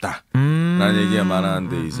적이 없다. 라는 얘기가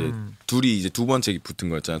많았는데 이제 둘이 이제 두 번째 붙은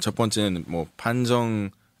거였잖아요. 첫 번째는 뭐 판정,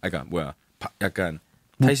 약간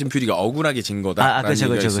타이슨 퓨리가 억울하게 진 거다라는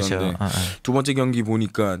얘기가 있었는데 두 번째 경기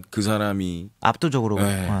보니까 그 사람이 압도적으로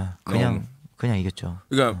그냥 이겼죠.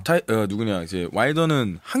 그러니까 누구냐 이제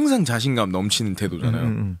와일더는 항상 자신감 넘치는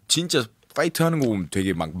태도잖아요. 진짜 파이트 하는 거 보면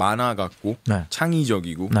되게 막 만화 같고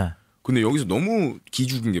창의적이고. 네. 근데 여기서 너무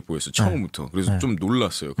기죽은 게 보였어요. 처음부터. 그래서 좀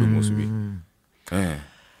놀랐어요. 그 모습이. 네.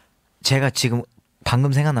 제가 지금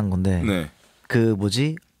방금 생각난 건데 네. 그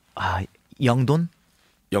뭐지? 영돈?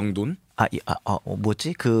 영돈?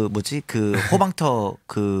 뭐지? 그 호방터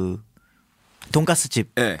그 돈가스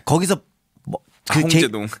집. 네. 거기서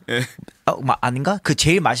홍제동. 아닌가? 그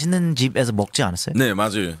제일 맛있는 집에서 먹지 않았어요? 네,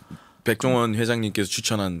 맞아요. 백종원 회장님께서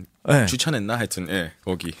추천했나 하여튼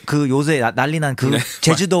거기. 그 요새 난리 난 그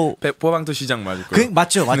제주도 포방도 시장 맞을 거예요.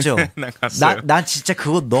 맞죠. 난 갔어요. 난 진짜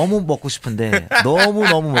그거 너무 먹고 싶은데 너무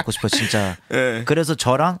먹고 싶어 진짜. 네. 그래서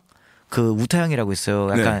저랑 그 우타 형이라고 있어요.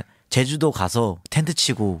 약간 제주도 가서 텐트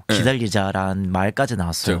치고 기다리자라는 말까지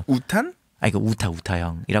나왔어요. 우탄? 그 우타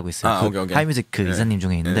형이라고 있어요. 오케이. 하이뮤직 그 이사님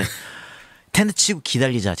중에 있는데. 텐트 치고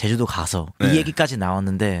기다리자 제주도 가서 이 얘기까지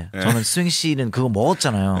나왔는데 저는 수영 씨는 그거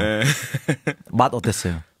먹었잖아요. 맛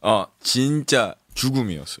어땠어요? 진짜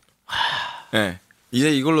죽음이었어요.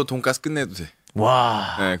 이제 이걸로 돈가스 끝내도 돼.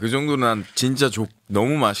 와. 그 정도는 난 진짜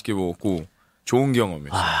너무 맛있게 먹었고 좋은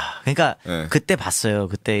경험이었어요. 그러니까 그때 봤어요.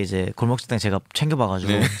 그때 이제 골목식당 제가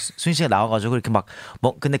챙겨봐가지고 수인 씨가 나와가지고 이렇게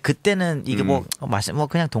근데 그때는 이게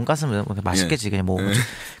그냥 돈가스는 맛있겠지 그냥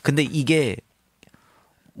근데 이게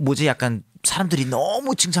뭐지 약간 사람들이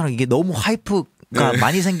너무 칭찬하고 이게 너무 하이프가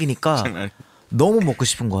많이 생기니까 너무 먹고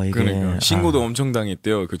싶은 거야 이게. 그러니까 신고도 엄청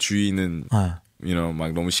당했대요. 그 주인은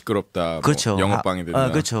막 너무 시끄럽다. 그렇죠. 영업방해 된다.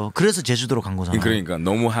 그렇죠. 그래서 제주도로 간 거잖아. 그러니까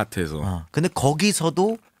너무 핫해서. 근데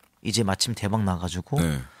거기서도 이제 마침 대박 나가지고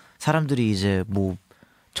사람들이 이제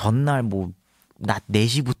전날 낮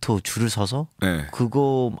 4시부터 줄을 서서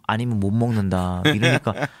그거 아니면 못 먹는다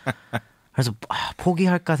이러니까 그래서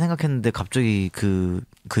포기할까 생각했는데 갑자기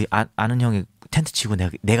아는 형이 텐트 치고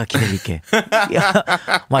내가 기다릴게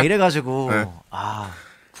막 이래가지고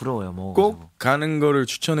부러워요. 뭐 꼭 가는 거를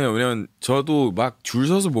추천해요. 왜냐면 저도 막 줄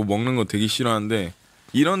서서 뭐 먹는 거 되게 싫어하는데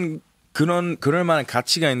그럴 만한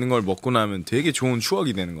가치가 있는 걸 먹고 나면 되게 좋은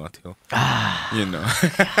추억이 되는 것 같아요. You know.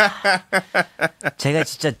 제가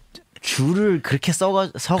진짜 줄을 그렇게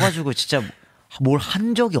서가지고 진짜 뭘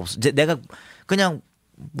한 적이 없어. 내가 그냥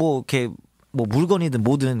뭐 이렇게 뭐 물건이든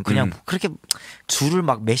뭐든 그냥 그렇게 줄을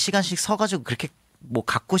막 몇 시간씩 서가지고 그렇게 뭐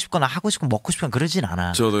갖고 싶거나 하고 싶고 먹고 싶거나 그러진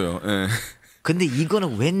않아. 저도요. 예. 근데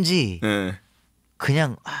이거는 왠지 예.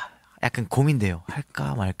 그냥 약간 고민돼요.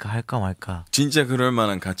 할까 말까. 진짜 그럴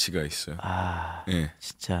만한 가치가 있어요. 예.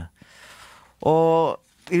 진짜.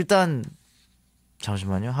 일단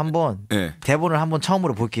잠시만요. 한번 예. 대본을 한번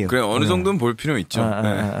처음으로 볼게요. 그래 어느 정도는 볼 필요 있죠.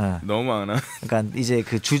 예. 너무 많아. 그러니까 이제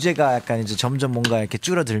그 주제가 약간 이제 점점 뭔가 이렇게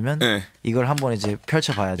줄어들면 예. 이걸 한번 이제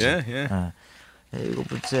펼쳐봐야죠. 예. 일곱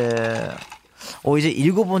번째. 이제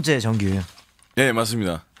일곱 번째 정규예요. 예,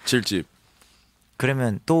 맞습니다. 7집.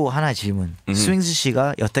 그러면 또 하나의 질문. 스윙스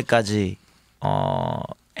씨가 여태까지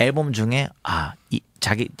앨범 중에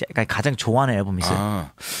자기 가장 좋아하는 앨범이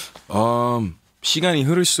있어요? 시간이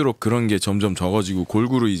흐를수록 그런 게 점점 적어지고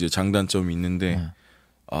골고루 이제 장단점이 있는데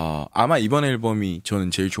아마 이번 앨범이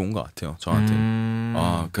저는 제일 좋은 것 같아요. 저한테.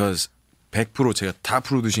 그래서 100% 제가 다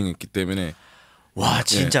프로듀싱했기 때문에 와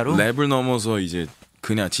진짜로? 랩을 넘어서 이제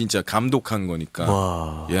그냥 진짜 감독한 거니까.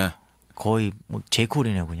 와. 예. 거의 뭐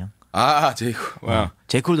제이콜이네 그냥. 제이콜. 와.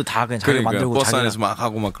 제이콜도 다 그냥 자기가 그러니까 만들고 버스 안에서 막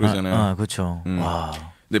하고 막 그러잖아요. 그렇죠. 와.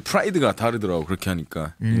 근데 프라이드가 다르더라고 그렇게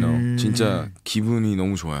하니까. You know, 진짜 기분이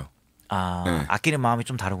너무 좋아요. 네. 아끼는 마음이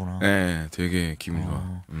좀 다르구나. 네, 되게 기분이 좋아.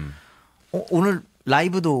 오늘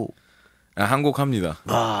라이브도 한 곡 합니다.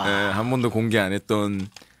 네, 한 번도 공개 안 했던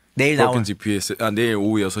내일 나올 GPS. 내일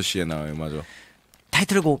오후 6시에 나와요. 맞아.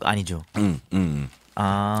 타이틀곡 아니죠? 오케이.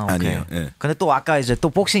 아니에요. 네. 근데 또 아까 이제 또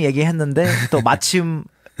복싱 얘기했는데 또 마침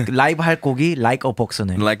라이브 할 곡이 Like a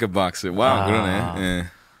Box네. Like a Box. 와, 그러네. 네.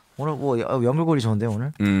 오늘 뭐 연결고리 좋은데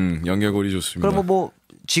오늘? 연결고리 좋습니다. 그럼 뭐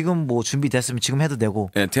지금 뭐 준비됐으면 지금 해도 되고.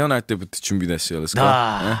 네, 태어날 때부터 준비됐어요. Let's go.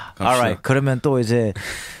 alright. 그러면 또 이제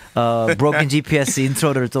Broken GPS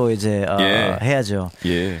인트로를 또 이제 해야죠.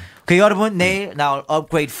 예. 그 여러분 내일 나올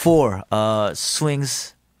Upgrade 4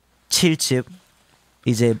 Swings 7집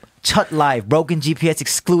이제 첫 라이브 Broken GPS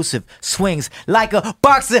exclusive Swings Like a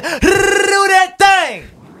Box 루레땡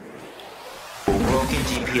Broken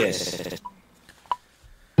GPS.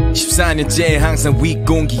 14년째 항상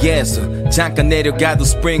윗공기에서 잠깐 내려가도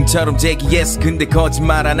스프링처럼 제기했어. 근데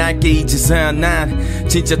거짓말 안 할게 이제서야 난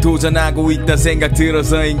진짜 도전하고 있다 생각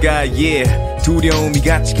들어서인가. 두려움이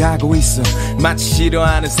같이 가고 있어. 마치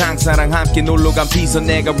싫어하는 상사랑 함께 놀러간 비서.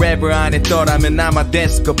 내가 랩을 안 했더라면 아마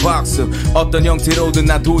됐을 거 박스. 어떤 형태로든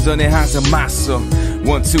나 도전에 항상 맞서.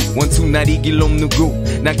 One two 날 이길 놈 누구.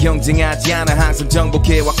 난 경쟁하지 않아 항상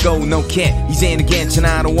정복해왔고 No care 이제는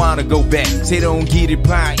괜찮아 I don't wanna go back. 새로운 길을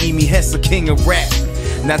봐 이미 했어 king of rap.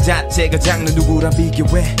 나 자체가 장르 누구랑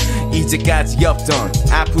비교해. 이제까지 없던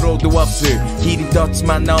앞으로도 없을 길이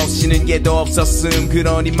떴지만 나 없이는 게 더 없었음.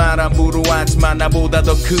 그러니 말 함부로 하지만 나보다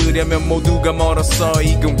더 크려면 모두가 멀었어.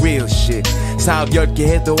 이건 real shit. 사업 10개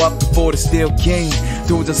해도 up to 40 still king.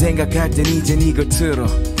 도전 생각할 땐 이젠 이걸 틀어.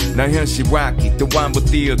 나 현실 락이 또 한번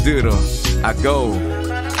뛰어들어. I go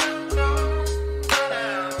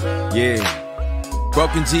Yeah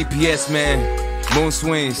Broken GPS man Moon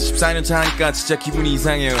Swings 14년 차니까 진짜 기분이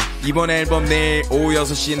이상해요. 이번 앨범 내일 오후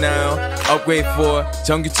 6시에 나와요. Upgrade 4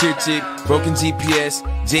 정규 7집 Broken GPS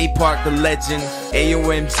J Park the Legend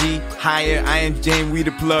AOMG Higher I am James We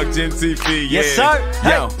the Plug Gen TV Yes sir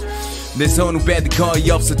Yo 내 선후배들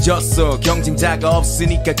거의 없어졌어. 경쟁자가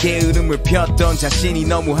없으니까 게으름을 폈던 자신이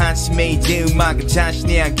너무 한심해. 이제 음악은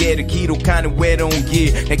자신의 한계를 기록하는 외로운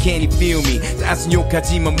길. Now can you feel me? 다슨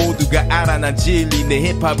욕하지만 모두가 알아 난 진리.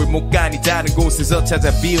 내 힙합을 못 가니 다른 곳에서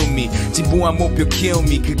찾아 build me. 진보한 목표 kill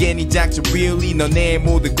me. 그게 네 장점 really. 너네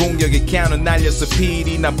모든 공격에 counter 날렸어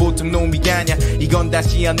필히. 난 보통 놈이 아냐. 이건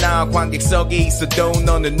다시 안 나와. 관객석에 있어도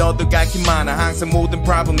너는 너도 갈 길 많아. 항상 모든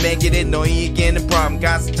problem 내게 너희에게는 problem.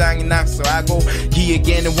 가스장이 낙서하고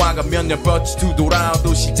기에게는 화가 몇년 뻗치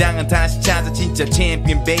두돌아도 시장은 다시 찾아 진짜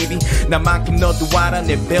챔피언 베이비. 나만큼 너도 알아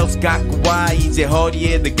내 벨트 갖고 와. 이제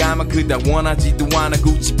허리에 들감아 그닥 원하지도 않아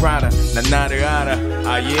구찌 프라다 난 나를 알아.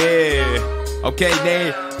 오케이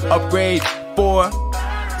내일 upgrade 4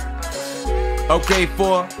 upgrade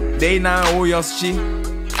 4 내일 나 오후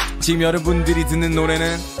 6시. 지금 여러분들이 듣는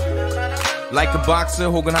노래는 Like a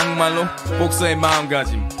Boxer 혹은 한국말로 복서의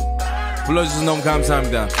마음가짐. 불러주셔서 너무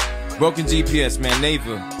감사합니다. Broken GPS, man,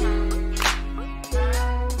 Naver.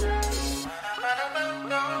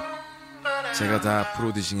 제가 다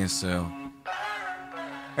프로듀싱 했어요.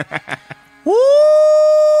 우!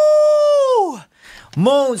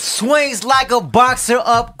 Moon swings like a boxer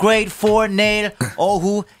upgrade for 내일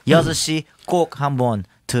오후 6시 꼭 한번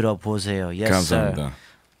들어보세요. Yes, 감사합니다. sir.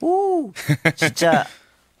 오, 진짜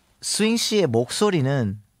스윙 씨의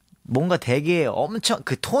목소리는 뭔가 되게 엄청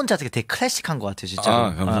그 톤 자체가 되게 클래식한 것 같아요, 진짜.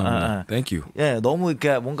 아, 감사합니다. Thank you. 예, 너무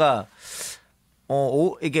이렇게 뭔가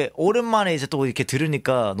이게 오랜만에 이제 또 이렇게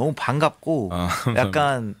들으니까 너무 반갑고 감사합니다.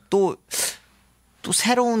 약간 또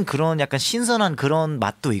새로운 그런 약간 신선한 그런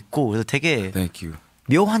맛도 있고 그래서 되게 Thank you.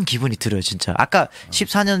 묘한 기분이 들어요, 진짜. 아까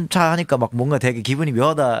 14년 차 하니까 막 뭔가 되게 기분이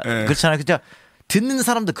묘하다 네. 그렇잖아요. 진짜 듣는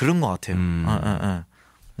사람도 그런 것 같아요.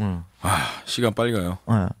 시간 빨리 가요.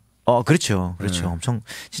 그렇죠. 그렇죠. 네. 엄청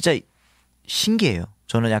진짜 신기해요.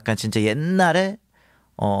 저는 약간 진짜 옛날에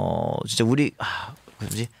진짜 우리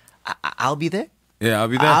뭐지? I'll be there? 예,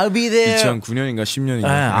 I'll be there. 2009년인가 10년인가.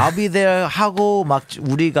 I'll be there 하고 막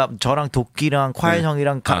우리가 저랑 도끼랑 콰이 네.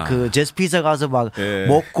 형이랑 그 제스피자 가서 막 예.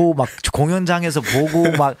 먹고 막 공연장에서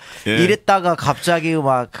보고 막 예. 이랬다가 갑자기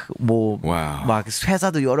막 뭐 와우. 막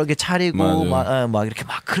회사도 여러 개 차리고 맞아요. 막 이렇게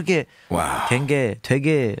막 그렇게 와우. 된 게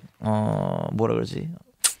되게 뭐라 그러지?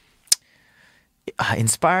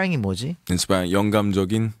 inspiring이 뭐지? 인스파이어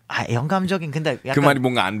영감적인 영감적인 근데 약간 그 말이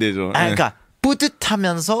뭔가 안 되죠. 그러니까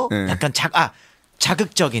뿌듯하면서 네. 약간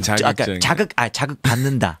자극적인 자극적인. 자극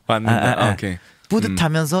받는다. 받는다. 오케이.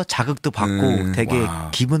 뿌듯하면서 자극도 받고 되게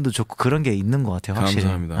와우. 기분도 좋고 그런 게 있는 것 같아요. 확실히.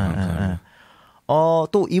 감사합니다.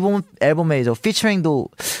 또 이번 앨범에 이제 피처링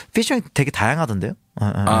되게 다양하던데요?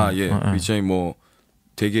 예. 위치에 뭐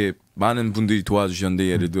되게 많은 분들이 도와주셨는데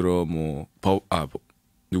예를 들어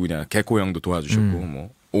누구냐 개코 형도 도와주셨고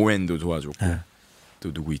뭐 오웬도 도와줬고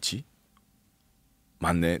또 누구 있지?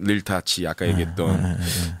 맞네 릴타치 아까 얘기했던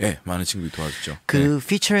많은 친구들이 도와줬죠. 그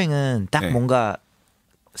피처링은 딱 네. 뭔가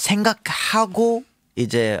생각하고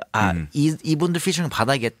이제 이분들 피처링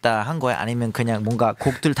받아야겠다 한 거야 아니면 그냥 뭔가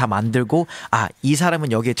곡들 다 만들고 이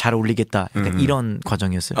사람은 여기에 잘 어울리겠다 약간 이런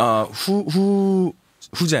과정이었어요.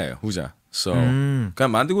 후자예요. 후자. So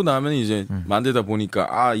그냥 만들고 나면 이제 만들다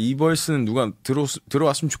보니까 이 벌스는 누가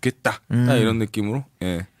들어왔으면 좋겠다. 딱 이런 느낌으로.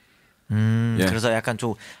 예. 예. 그래서 약간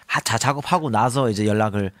좀 작업하고 나서 이제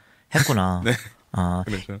연락을 했구나. 네.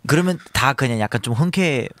 그렇죠. 그러면 다 그냥 약간 좀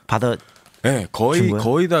흔쾌히 받아. 네,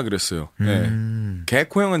 거의 다 그랬어요. 네.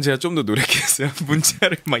 개코 형은 제가 좀 더 노력했어요.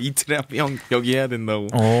 문자를 막 이틀에 형 여기 해야 된다고.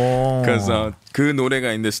 그래서 그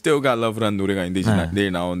노래가 있는데 Still Got Love라는 노래가 있는데 이제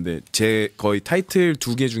내일 나오는데 제 거의 타이틀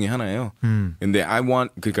 2개 중에 하나예요. 근데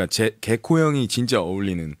그러니까 제 개코 형이 진짜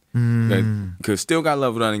어울리는 그러니까 그 Still Got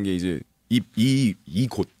Love라는 게 이제 이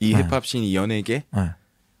힙합 씬이 연예계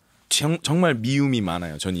정말 미움이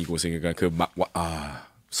많아요. 전 이곳에 그러니까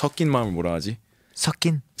섞인 마음을 뭐라 하지?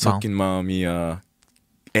 섞인 마음이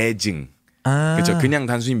애증. 그렇죠. 그냥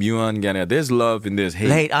단순히 미워하는 게 아니라 there's love and there's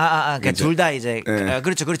hate. 그러니까 둘 다 이제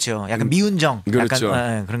그렇죠. 약간 미운정. 그렇죠.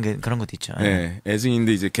 약간 그런 것도 있죠. 네,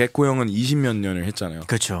 애증인데 이제 개코 형은 20몇 년을 했잖아요.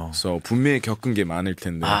 그렇죠. 그래서 분명히 겪은 게 많을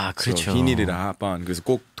텐데. 그렇죠. 히니리라 하반 그래서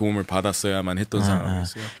꼭 도움을 받았어야만 했던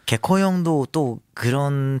상황이었어요. 개코 형도 또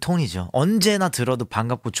그런 톤이죠. 언제나 들어도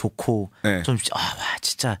반갑고 좋고 좀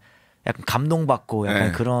진짜 약간 감동받고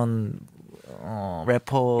약간 그런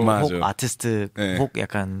래퍼 맞아. 혹 아티스트 혹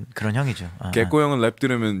약간 그런 형이죠. 개코 형은 랩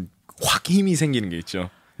들으면 확 힘이 생기는 게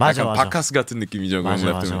있죠. 맞아. 바카스 같은 느낌이죠. 맞아.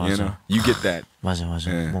 랩 들으면 you know? You get that. 맞아.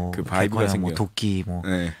 네, 뭐 그 바이브가 개코야, 뭐 생겨. 도끼 뭐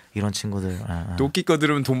이런 친구들. 도끼 거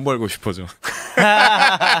들으면 돈 벌고 싶어져.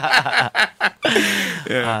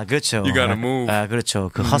 그렇죠. You gotta move.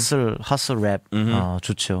 그렇죠. 그 허슬 랩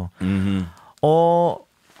좋죠.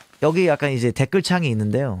 여기 약간 이제 댓글창이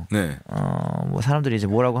있는데요. 네. 뭐 사람들이 이제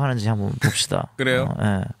뭐라고 하는지 한번 봅시다. 그래요?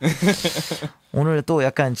 오늘 또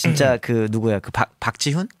약간 진짜 그 누구야? 그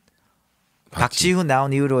박지훈? 박지훈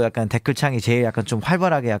나온 이후로 약간 댓글창이 제일 약간 좀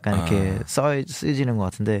활발하게 약간 이렇게 쓰여지는 것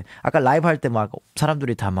같은데 아까 라이브 할 때 막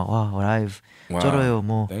사람들이 다 막 라이브 쩔어요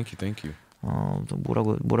뭐. Thank you. 또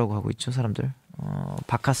뭐라고 하고 있죠 사람들?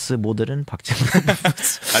 바카스 모델은 박지훈.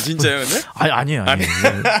 진짜요, 근데? 아니에요.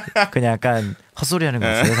 그냥 약간 헛소리하는 것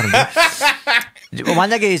같아요 사람들.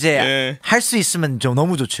 만약에 이제 할 수 있으면 좀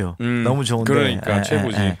너무 좋죠. 너무 좋은데. 그러니까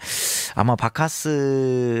최고지. 아마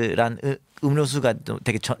바카스란 음료수가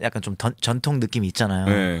되게 약간 좀 전통 느낌이 있잖아요.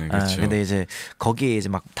 네, 그렇죠. 근데 이제 거기에 이제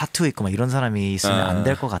막 타투 있고 막 이런 사람이 있으면 안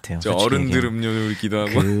될 것 같아요. 저 어른들 음료기도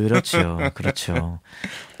하고. 그렇죠.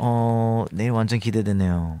 내일 완전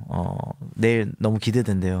기대되네요. 내일 너무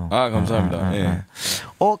기대된대요. 감사합니다.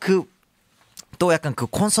 또 약간 그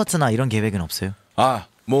콘서트나 이런 계획은 없어요?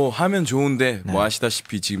 뭐 하면 좋은데 뭐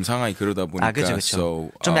아시다시피 지금 상황이 그러다 보니까 그렇죠.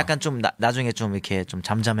 좀 약간 좀 나중에 좀 이렇게 좀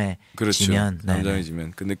잠잠해지면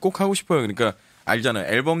잠잠해지면 근데 꼭 하고 싶어요. 그러니까 알잖아요.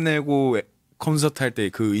 앨범 내고 콘서트 할 때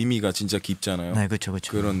그 의미가 진짜 깊잖아요. 네, 그렇죠,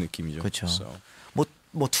 그렇죠. 그런 느낌이죠. 그렇죠. So.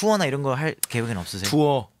 뭐 투어나 이런 거 할 계획은 없으세요?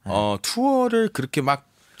 투어, 투어를 그렇게 막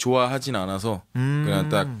좋아하진 않아서 그냥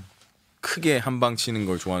딱 크게 한 방 치는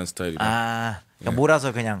걸 좋아하는 스타일이라. 그러니까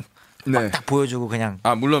몰아서 그냥 막 딱 보여주고 그냥.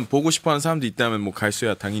 물론 보고 싶어하는 사람도 있다면 뭐 갈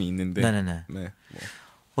수야 당연히 있는데. 네네네. 네.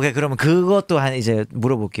 오케이, 그러면 그것도 이제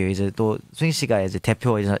물어볼게요. 이제 또 스윙 씨가 이제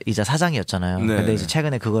대표이자 사장이었잖아요. 네. 근데 이제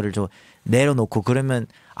최근에 그거를 좀 내려놓고 그러면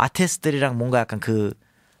아티스트들이랑 뭔가 약간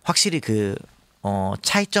확실히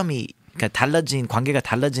차이점이 그러니까 달라진 관계가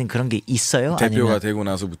달라진 그런 게 있어요? 대표가 아니면? 되고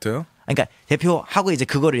나서부터요? 그러니까 대표하고 이제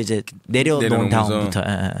그거를 이제 내려놓은 내려놓으면서.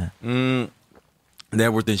 다음부터.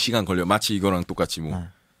 내가 볼 땐 시간 걸려. 마치 이거랑 똑같이 뭐.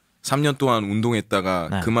 3년 동안 운동했다가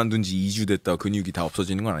네. 그만둔 지 2주 됐다가 근육이 다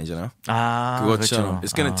없어지는 건 아니잖아요. 그렇죠. 그것처럼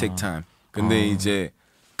it's gonna take time. 근데 이제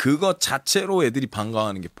그거 자체로 애들이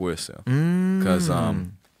반가워하는 게 보였어요. 그래서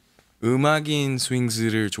음악인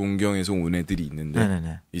스윙스를 존경해서 온 애들이 있는데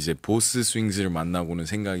네네네. 이제 보스 스윙스를 만나고는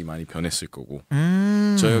생각이 많이 변했을 거고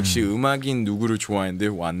저 역시 음악인 누구를 좋아했는데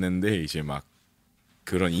왔는데 이제 막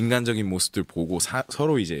그런 인간적인 모습들 보고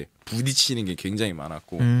서로 이제 부딪히는 게 굉장히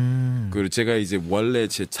많았고 그리고 제가 이제 원래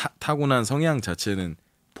제 타고난 성향 자체는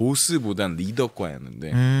보스보단 리더과였는데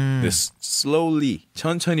근데 slowly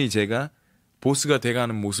천천히 제가 보스가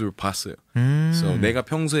돼가는 모습을 봤어요. 그래서 내가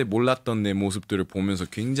평소에 몰랐던 내 모습들을 보면서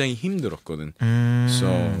굉장히 힘들었거든.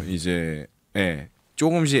 그래서 이제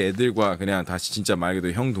조금씩 애들과 그냥 다시 진짜 말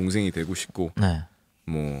그대로 형 동생이 되고 싶고 네.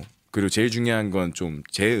 뭐 그리고 제일 중요한 건 좀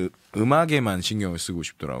제 음악에만 신경을 쓰고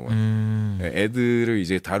싶더라고요. 애들을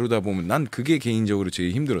이제 다루다 보면 난 그게 개인적으로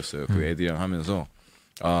제일 힘들었어요. 그 애들이랑 하면서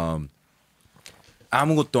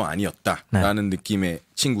아무것도 아니었다라는 느낌의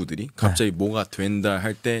친구들이 갑자기 뭐가 된다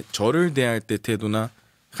할 때 저를 대할 때 태도나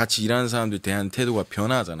같이 일하는 사람들 대한 태도가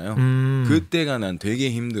변하잖아요. 그때가 난 되게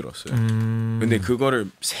힘들었어요. 근데 그거를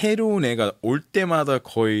새로운 애가 올 때마다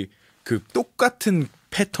거의 그 똑같은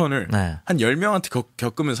패턴을 한 10명한테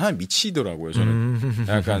겪으면 사람이 미치더라고요. 저는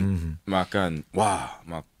약간 와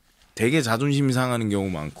막 되게 자존심 상하는 경우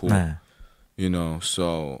많고 you know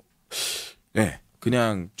so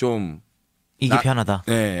그냥 좀 이게 편하다.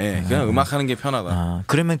 그냥 음악하는 게 편하다.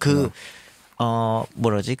 그러면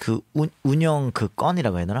뭐라지 운영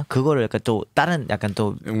건이라고 해야 되나? 그거를 약간 또 다른 약간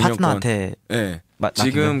또 파트너한테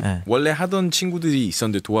지금 원래 하던 친구들이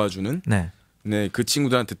있었는데 도와주는 그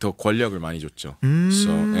친구들한테 더 권력을 많이 줬죠.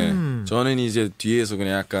 그래서 저는 이제 뒤에서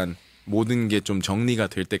그냥 약간 모든 게 좀 정리가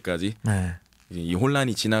될 때까지 이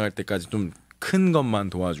혼란이 지나갈 때까지 좀 큰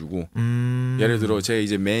것만 도와주고 예를 들어 제가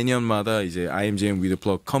이제 매년마다 이제 IMJM with a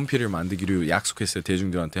plug 컴퓨터를 만들기로 약속했어요.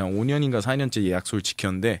 대중들한테 한 5년인가 4년째 약속을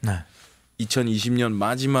지켰는데 2020년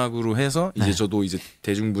마지막으로 해서 이제 저도 이제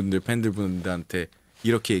대중분들 팬들분들한테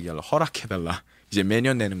이렇게 얘기하려 허락해달라. 이제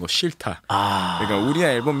매년 내는 거 싫다. 그러니까 우리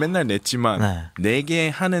앨범 맨날 냈지만 내게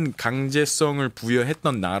하는 강제성을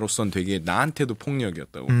부여했던 나로선 되게 나한테도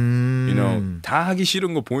폭력이었다고. You know, 다 하기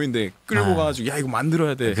싫은 거 보이는데 끌고 가가지고 야 이거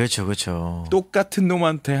만들어야 돼. 그렇죠, 그렇죠. 똑같은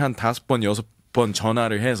놈한테 한 5번 6번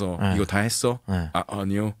전화를 해서 이거 다 했어?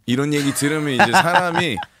 아니요. 이런 얘기 들으면 이제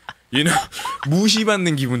사람이 you know,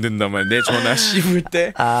 무시받는 기분 든단 말이야. 내 전화 씹을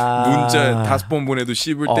때 문자 5번 보내도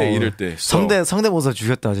씹을 때 이럴 때 성대모사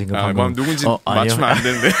주셨다 지금 방금. 누군지 맞추면 안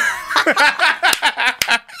되는데.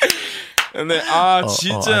 근데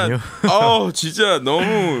진짜 진짜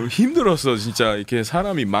너무 힘들었어. 진짜 이렇게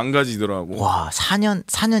사람이 망가지더라고. 와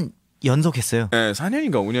 4년 연속했어요. 네,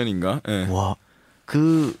 4년인가 5년인가. 네. 와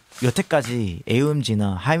그 여태까지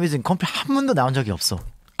AOMG나 하이뮤직 컴플 한 번도 나온 적이 없어.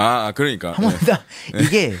 그러니까. 한 번도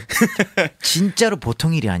이게 진짜로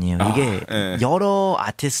보통 일이 아니에요. 이게 여러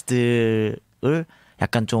아티스트를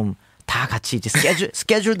약간 좀 다 같이 이제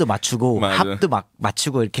스케줄도 맞추고 합도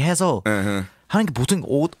맞추고 이렇게 해서 하는 게 보통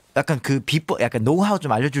약간 그 비법, 약간 노하우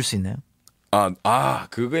좀 알려줄 수 있나요?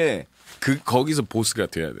 그게 거기서 보스가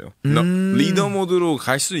돼야 돼요. 리더 모드로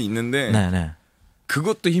갈 수 있는데.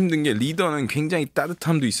 그것도 힘든 게 리더는 굉장히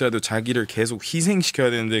따뜻함도 있어야 돼요. 자기를 계속 희생시켜야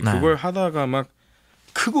되는데 그걸 하다가 막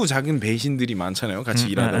크고 작은 배신들이 많잖아요. 같이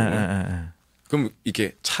일하다 보면. 그럼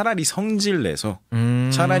이렇게 차라리 성질 내서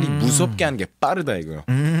차라리 무섭게 하는 게 빠르다 이거요.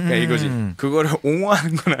 그러니까 이거지. 그거를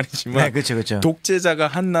옹호하는 건 아니지만 그쵸. 독재자가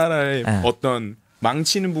한 나라의 어떤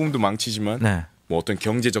망치는 부분도 망치지만 뭐 어떤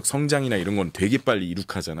경제적 성장이나 이런 건 되게 빨리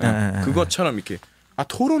이룩하잖아요. 그것처럼 이렇게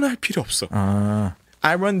토론할 필요 없어.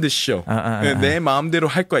 I run this show. 내 마음대로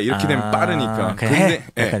할 거야. 이렇게 되면 빠르니까. 근데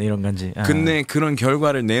약간 이런 건지. 근데 그런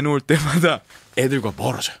결과를 내놓을 때마다 애들과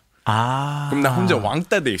멀어져요. 그럼 나 혼자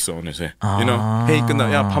왕따 돼 있어 어느새. You know? 회의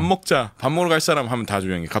끝나. 야 밥 먹자. 밥 먹으러 갈 사람 하면 다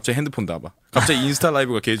조용해. 갑자기 핸드폰 놔봐. 갑자기 인스타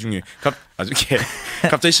라이브가 개 중요해.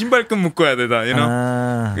 갑자기 신발끈 묶어야 되다. You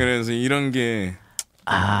know? 그래서 이런 게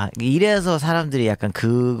이래서 사람들이 약간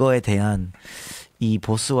그거에 대한 이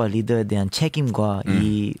보스와 리더에 대한 책임과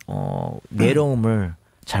이 외로움을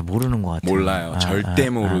잘 모르는 것 같아요. 몰라요. 절대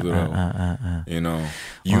모르더라고. You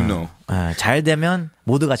know. 잘 되면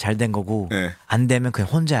모두가 잘 된 거고 네. 안 되면 그냥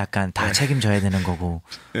혼자 약간 다 책임져야 되는 거고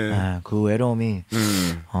그 외로움이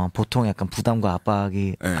보통 약간 부담과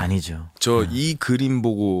압박이 아니죠. 저 이 그림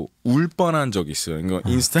보고 울 뻔한 적 있어요. 이거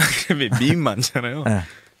인스타그램에 밈 많잖아요.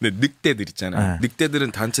 근데 늑대들 있잖아요.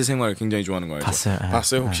 늑대들은 단체 생활을 굉장히 좋아하는 거 알죠?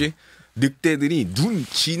 봤어요 혹시? 늑대들이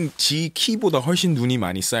지 키보다 훨씬 눈이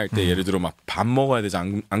많이 쌓일 때 예를 들어 막 밥 먹어야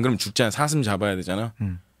되잖아. 안 그러면 죽잖아. 사슴 잡아야 되잖아.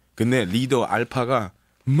 근데 리더 알파가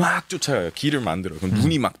막 쫓아가요. 길을 만들어요. 그럼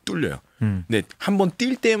눈이 막 뚫려요. 근데 한 번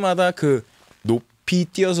뛸 때마다 그 높이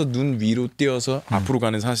뛰어서 눈 위로 뛰어서 앞으로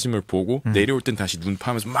가는 사슴을 보고 내려올 땐 다시 눈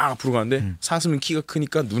파면서 막 앞으로 가는데 사슴은 키가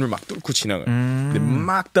크니까 눈을 막 뚫고 지나가요. 근데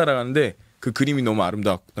막 따라가는데 그 그림이 너무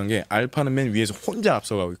아름다웠던 게 알파는 맨 위에서 혼자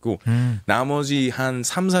앞서가고 있고 나머지 한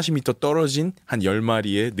 3, 40m 떨어진 한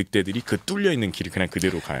 10마리의 늑대들이 그 뚫려 있는 길을 그냥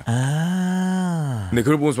그대로 가요. 근데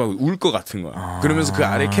그걸 보면서 막 울 것 같은 거야. 그러면서 그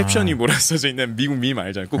아래 캡션이 뭐라 써져 있냐면 미국 밈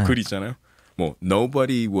알잖아요. 꼭 글 있잖아요. 뭐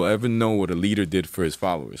Nobody will ever know what a leader did for his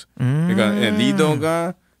followers. 그러니까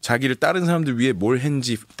리더가 자기를 다른 사람들 위해 뭘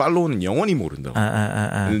했는지 팔로우는 영원히 모른다고.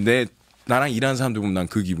 근데 나랑 일하는 사람들 보면 난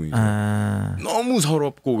그 기분이죠. 너무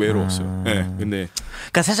서럽고 외로웠어요. 근데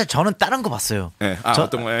그러니까 사실 저는 다른 거 봤어요.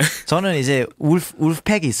 어떤 거예요? 저는 이제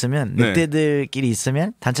울프팩이 있으면 늑대들끼리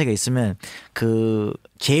있으면 단체가 있으면 그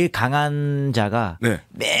제일 강한 자가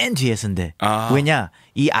맨 뒤에 쓴대. 왜냐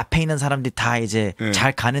이 앞에 있는 사람들이 다 이제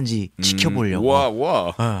잘 가는지 지켜보려고.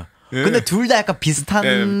 와. 근데 둘 다 약간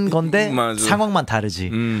비슷한 건데 맞아. 상황만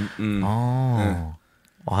다르지.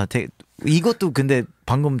 이것도 근데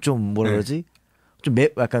방금 좀 뭐라 그러지? 좀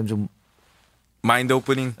약간 좀 마인드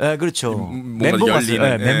오프닝. 그렇죠. 뭔가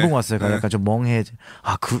열리는. 멘붕 왔어요. 약간 좀 멍해.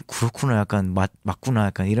 그렇구나. 약간 맞구나.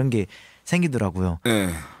 약간 이런 게 생기더라고요.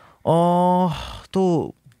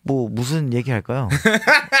 또 뭐 무슨 얘기 할까요?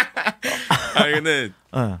 근데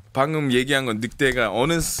방금 얘기한 건 늑대가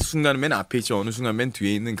어느 순간 맨 앞에 있죠. 어느 순간 맨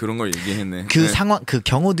뒤에 있는 그런 걸 얘기했네. 그 상황, 그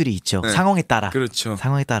경우들이 있죠. 상황에 따라. 그렇죠.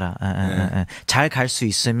 상황에 따라. 잘 갈 수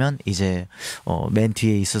있으면 이제 맨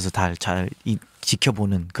뒤에 있어서 잘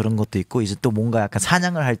지켜보는 그런 것도 있고 이제 또 뭔가 약간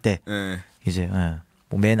사냥을 할 때 이제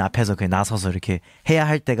뭐맨 앞에서 그냥 나서서 이렇게 해야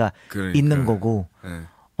할 때가 있는 거고.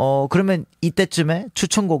 그러면 이때쯤에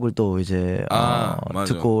추천곡을 또 이제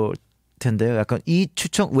듣고 올 텐데요. 약간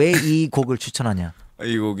왜 이 곡을 추천하냐?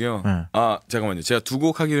 이 곡이요? 잠깐만요. 제가 두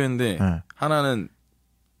곡 하기로 했는데 하나는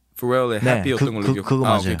Pharrell의 Happy였던 걸로 기억. 그거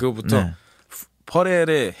맞아요. 오케이, 그거부터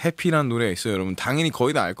퍼렐의 해피라는 노래가 있어요. 여러분 당연히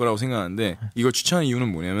거의 다 알 거라고 생각하는데 이걸 추천한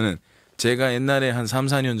이유는 뭐냐면은 제가 옛날에 한 3,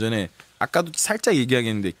 4년 전에 아까도 살짝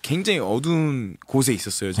얘기하겠는데 굉장히 어두운 곳에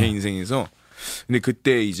있었어요. 제 인생에서. 근데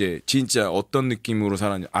그때 이제 진짜 어떤 느낌으로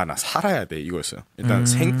살았냐. 나 살아야 돼 이거였어요. 일단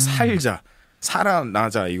살자.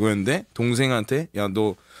 살아나자 이거였는데 동생한테 야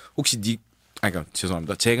너 혹시 그러니까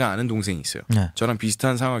죄송합니다. 제가 아는 동생이 있어요. 저랑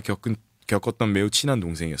비슷한 상황을 겪었던 매우 친한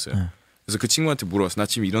동생이었어요. 그래서 그 친구한테 물어봤어. 나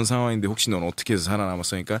지금 이런 상황인데 혹시 넌 어떻게 해서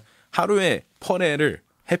살아남았어? 그러니까 하루에 퍼레를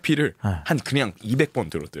해피를 한 그냥 200번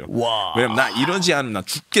들었대요. 왜냐면 나 이러지 않으면 나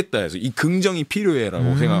죽겠다 해서 이 긍정이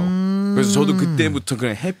필요해라고 생각하고. 그래서 저도 그때부터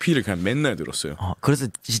그냥 해피를 그냥 맨날 들었어요. 그래서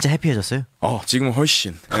진짜 해피해졌어요? 지금은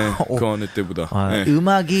훨씬 그 어느 때보다.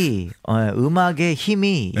 음악의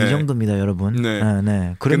힘이 이 정도입니다, 여러분.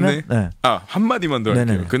 그러면 한마디만 더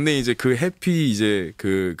할게요. 근데 이제 그 해피 이제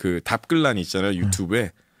그 답글란이 있잖아요,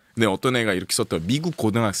 유튜브에. 근데 어떤 애가 이렇게 썼다. 미국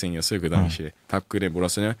고등학생이었어요, 그 당시에. 답글에 뭐라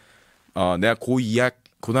써냐? 내가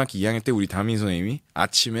고등학교 2학년 때 우리 담임 선생님이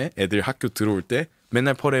아침에 애들 학교 들어올 때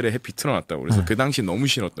맨날 퍼렐의 해피 틀어놨다고. 그래서 그 당시 너무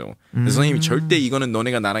싫었다고. 그래서 선생님이 절대 이거는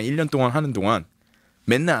너네가 나랑 1년 동안 하는 동안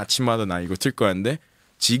맨날 아침마다 나 이거 틀 거야 하는데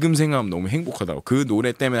지금 생각하면 너무 행복하다고. 그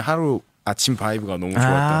노래 때문에 하루 아침 바이브가 너무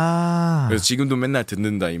좋았다. 그래서 지금도 맨날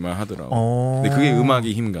듣는다 이 말 하더라고. 근데 그게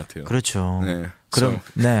음악의 힘 같아요. 그렇죠. 그럼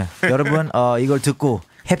여러분 이걸 듣고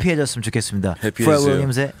해피해졌으면 좋겠습니다. 해피해주세요. 프레드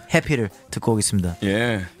윌리엄스의 해피를 듣고 오겠습니다.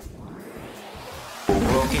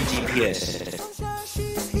 Broken GPS.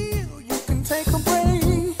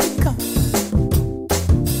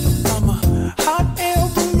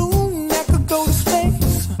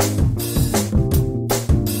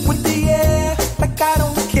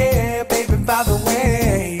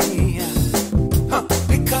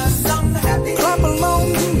 Clap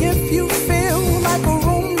along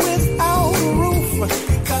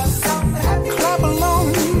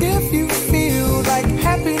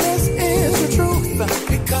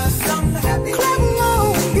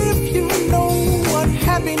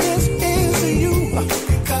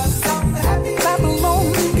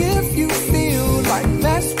if you feel like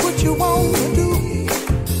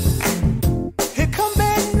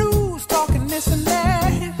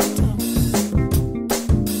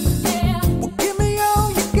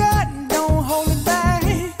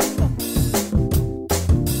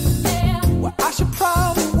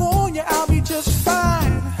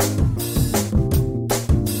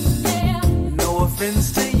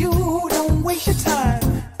happens to you, don't waste your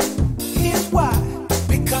time. Here's why.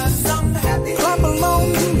 Because I'm happy. Clap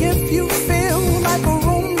along if you feel like a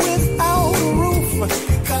room without a roof.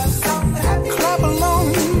 Because I'm happy. Clap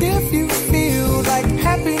along if you feel like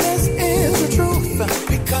happiness is the truth.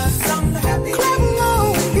 Because I'm happy. Clap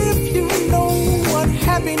along if you know what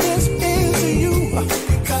happiness is to you.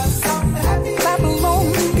 Because I'm happy. Clap along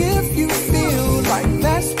if you feel like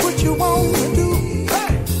that's what you want to do.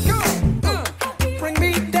 Hey, go. Bring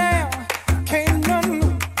me down. Can't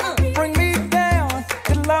none bring me down.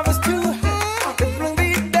 Your love is too high. Bring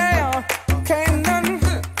me down. Can't none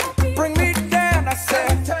bring me down. I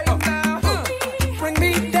said, bring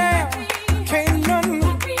me down. Can't none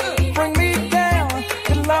bring me down.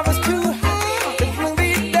 Your love is too high. Bring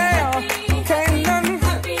me down. Can't none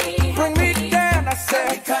bring me down. I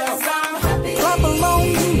said, because I'm happy. Clap along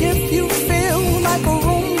if you feel like a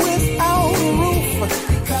room without a roof.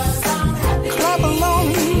 Because I'm happy. Clap along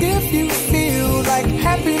if you feel like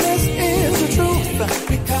happiness is the truth.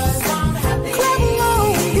 Because I'm happy. Clap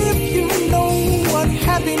along if you know what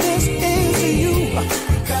happiness is to you.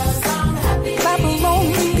 Because I'm happy. Clap along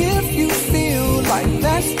if you feel like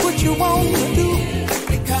that's what you want to do.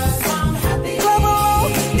 Because I'm happy. Clap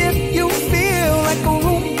along if you feel like a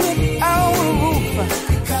room without a roof.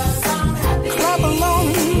 Because I'm happy. Clap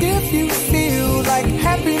along if you feel like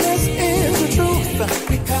happiness is the truth.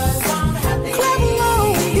 Because I'm happy. Clap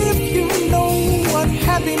along if you know what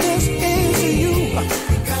happiness is to you.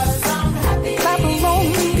 Because I'm happy. Clap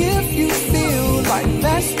along if you feel like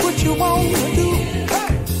that's what you want to do.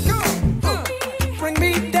 Hey, go. Bring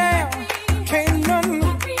me down. Can't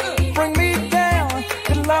none bring me down.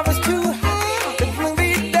 Your love is too high. Bring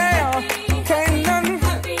me down. Can't none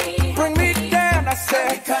bring me down. I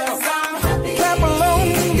said, because I'm happy. Clap along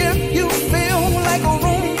if you feel like a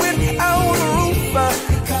room without a roof.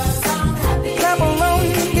 Because I'm happy. Clap along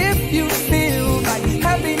if you feel like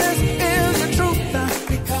happiness is the truth.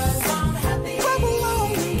 Because I'm happy. Clap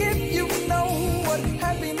along if you know what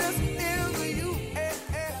happiness is to you.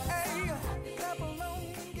 Clap along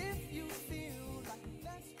if you feel like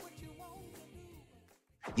that's what you want to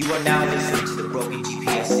do. You are now listening to the Broken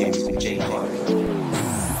GPS series with Jay Carter.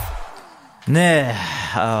 네,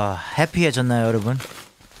 해피해졌나요, 여러분?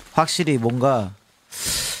 확실히 뭔가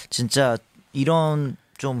진짜 이런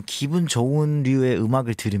좀 기분 좋은 류의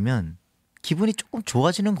음악을 들으면 기분이 조금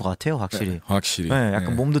좋아지는 것 같아요, 확실히. 확실히. 네,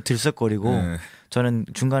 약간 몸도 들썩거리고 네. 저는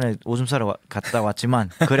중간에 오줌 싸러 갔다 왔지만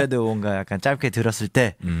그래도 뭔가 약간 짧게 들었을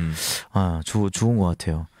때 좋은 것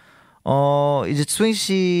같아요. 이제 스윙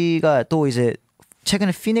씨가 또 이제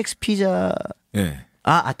최근에 피닉스 피자 예.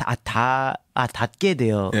 닫게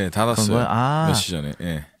돼요. 예, 닫았어요. 그런 거요? 며칠 전에.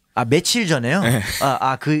 예. 며칠 전에요? 네.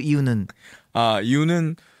 그 이유는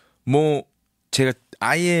이유는 뭐 제가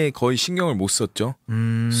아예 거의 신경을 못 썼죠.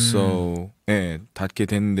 So, 예, 닫게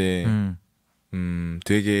됐는데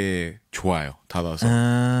되게 좋아요. 닫아서.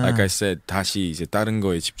 Like I said, 다시 이제 다른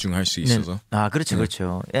거에 집중할 수 있어서. 네. 그렇죠,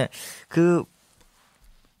 그렇죠. 예,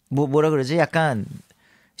 뭐라 그러지? 약간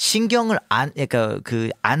신경을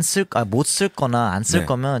못 쓸 거나 안 쓸 네.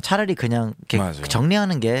 거면 차라리 그냥 이렇게 맞아요.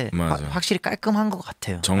 정리하는 게 맞아요. 확실히 깔끔한 것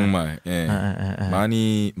같아요. 정말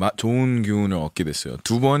많이 좋은 교훈을 얻게 됐어요.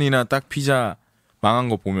 2번이나 딱 피자 망한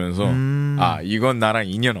거 보면서 이건 나랑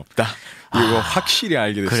인연 없다. 이거 확실히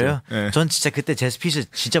알게 됐어요. 그래요? 예. 전 진짜 그때 제스 피자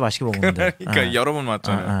진짜 맛있게 먹었는데. 그러니까 여러 번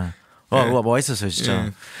맞잖아요. 멋있었어요, 진짜.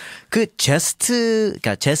 예.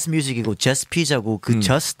 그러니까 제스 뮤직이고 제스 피자고 그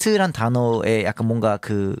저스트란 단어에 약간 뭔가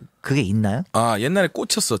그게 있나요? 옛날에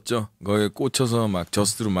꽂혔었죠. 거기에 꽂혀서 막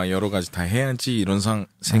저스트로 막 여러 가지 다 해야지 이런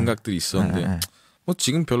생각들이 있었는데 뭐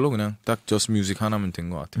지금 별로 그냥 딱 저스트 뮤직 하나면 된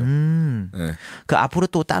것 같아요. 네. 그 앞으로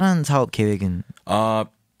또 다른 사업 계획은?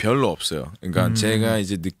 별로 없어요. 그러니까 제가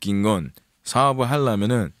이제 느낀 건 사업을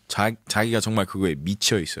하려면은 자기가 정말 그거에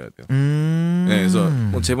미쳐 있어야 돼요. 네, 그래서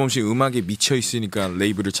뭐 재범 씨 음악에 미쳐 있으니까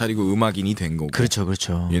레이블을 차리고 음악인이 된 거고. 그렇죠,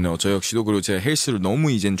 그렇죠. 저 역시도 그리고 제가 헬스를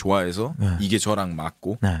너무 이젠 좋아해서 이게 저랑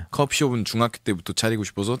맞고 커피숍은 중학교 때부터 차리고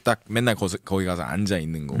싶어서 딱 맨날 거기 가서 앉아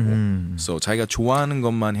있는 거고. 그래서 자기가 좋아하는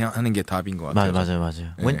것만 하는 게 답인 것 같아요. 맞아요.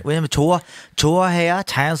 네. 왜냐면 좋아해야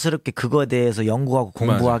자연스럽게 그거에 대해서 연구하고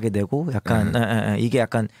공부하게 되고 약간 이게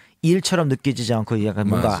약간 일처럼 느껴지지 않고 약간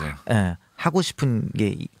뭔가 하고 싶은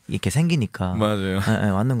게 이렇게 생기니까. 맞아요.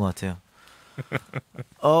 맞는 것 같아요.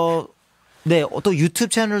 네, 또 유튜브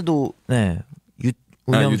채널도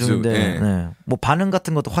운영 중인데 뭐 반응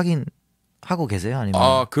같은 것도 확인하고 계세요?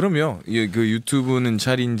 아니면? 그럼요. 그 유튜브는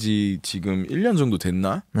차린 지 지금 1년 정도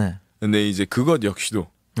됐나? 네. 근데 이제 그것 역시도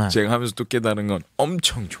제가 하면서 또 깨달은 건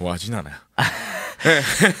엄청 좋아하진 않아요.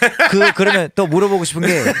 그러면 또 물어보고 싶은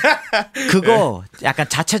게 그거 약간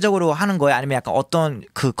자체적으로 하는 거예요? 아니면 약간 어떤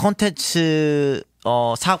그 콘텐츠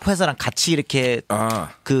사업 회사랑 같이 이렇게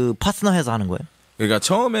그 파트너해서 하는 거예요? 그러니까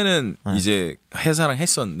처음에는 이제 회사랑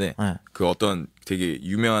했었는데 네. 그 어떤 되게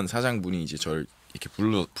유명한 사장분이 이제 저를 이렇게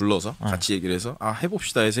불러서 같이 얘기를 해서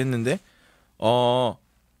해봅시다 해서 했는데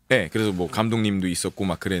네, 그래서 뭐 감독님도 있었고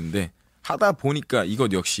막 그랬는데 하다 보니까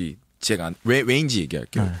이것 역시 제가 왜인지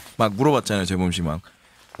얘기할게요. 네. 막 물어봤잖아요, 재범 씨 막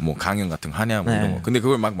뭐 강연 같은 거 하냐 뭐 이런 네. 거. 근데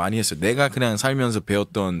그걸 막 많이 했어요. 내가 그냥 살면서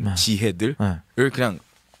배웠던 지혜들을 그냥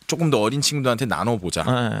조금 더 어린 친구들한테 나눠보자.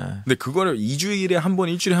 근데 그거를 2주일에 한 번,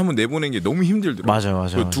 일주일에 한 번 내보내는 게 너무 힘들더라고요.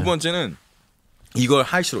 맞아. 그리고 두 번째는 이걸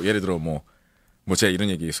할수록 예를 들어 뭐 제가 이런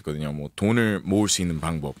얘기 있었거든요. 뭐 돈을 모을 수 있는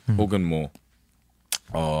방법, 혹은 뭐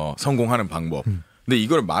성공하는 방법. 근데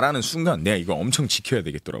이걸 말하는 순간 내가 이걸 엄청 지켜야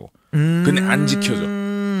되겠더라고. 근데 안 지켜져.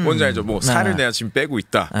 뭔지 알죠? 뭐 살을 내가 지금 빼고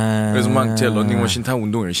있다. 그래서 막 제가 런닝머신 타고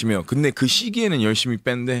운동 열심히 해요. 근데 그 시기에는 열심히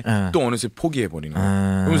뺀데 또 어느새 포기해버리는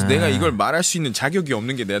거야. 그러면서 내가 이걸 말할 수 있는 자격이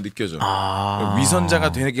없는 게 내가 느껴져.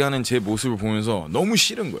 위선자가 되게 하는 제 모습을 보면서 너무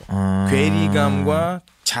싫은 거야. 괴리감과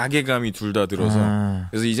자괴감이 둘 다 들어서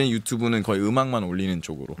그래서 이젠 유튜브는 거의 음악만 올리는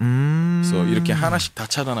쪽으로 그래서 이렇게 하나씩 다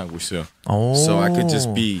차단하고 있어요. So I could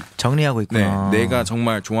just be 정리하고 있구나. 네, 내가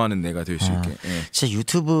정말 좋아하는 내가 될 수 있게. 네. 진짜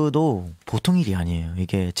유튜브도 보통 일이 아니에요.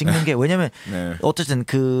 이게 찍는 게 왜냐면 네. 어쨌든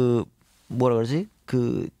그 뭐라 그러지?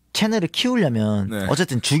 그 채널을 키우려면 네.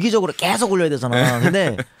 어쨌든 주기적으로 계속 올려야 되잖아.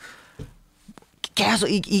 근데 계속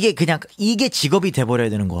이게 그냥 이게 직업이 돼버려야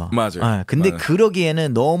되는 거야. 맞아요. 근데 맞아요.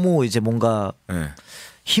 그러기에는 너무 이제 뭔가 네.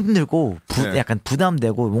 힘들고 네. 약간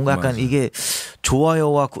부담되고 뭔가 약간 맞아요. 이게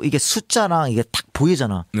좋아요와 이게 숫자랑 이게 딱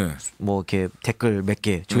보이잖아. 네. 뭐 이렇게 댓글 몇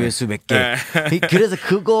개, 조회수 몇 개. 네. 그래서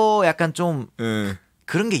그거 약간 좀 네.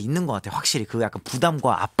 그런 게 있는 것 같아. 확실히 그 약간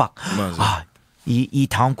부담과 압박. 맞아. 이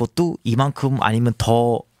다음 것도 이만큼 아니면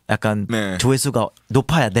더 약간 네. 조회수가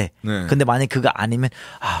높아야 돼. 네. 근데 만약 그거 아니면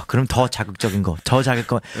그럼 더 자극적인 거, 더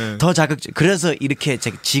자극적. 그래서 이렇게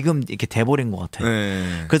지금 이렇게 돼버린 것 같아.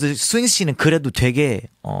 네. 그래서 스윙 씨는 그래도 되게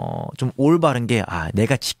좀 올바른 게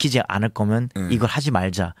내가 지키지 않을 거면 이걸 하지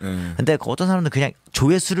말자. 근데 어떤 사람들은 그냥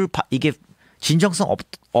조회수를 이게 진정성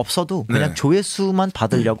없어도 그냥 네. 조회수만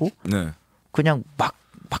받으려고 네. 그냥 막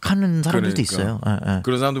하는 사람들도 그러니까. 있어요.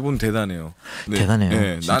 그런 사람들 보면 대단해요. 네. 대단해요,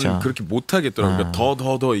 네. 진짜. 나는 그렇게 못 하겠더라고.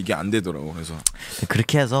 그러니까 더 이게 안 되더라고. 그래서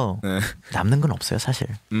그렇게 해서 네. 남는 건 없어요, 사실.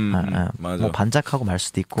 맞아. 뭐 반짝하고 말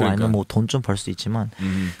수도 있고 그러니까. 아니면 뭐 돈 좀 벌 수도 있지만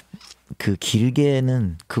그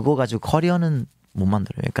길게는 그거 가지고 커리어는 못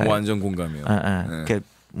만들어요. 그러니까 완전 공감이에요. 네. 그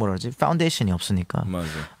뭐라 그러지? 파운데이션이 없으니까. 맞아.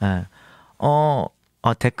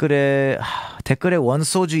 댓글에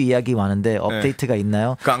원소주 이야기 많은데 업데이트가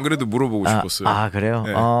있나요? 그 안 그래도 물어보고 싶었어요. 그래요?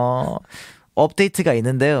 네. 업데이트가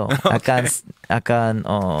있는데요. 약간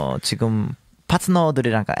지금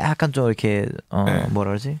파트너들이랑 약간 좀 이렇게 네. 뭐라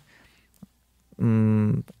그러지?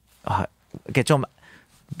 이렇게 좀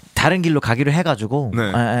다른 길로 가기로 해가지고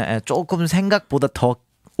네. 조금 생각보다 더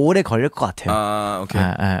오래 걸릴 것 같아요. 오케이.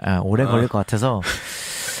 오래 걸릴 것 같아서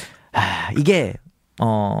이게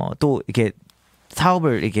또 이렇게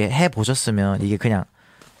사업을 이렇게 해 보셨으면 이게 그냥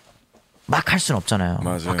막 할 수는 없잖아요.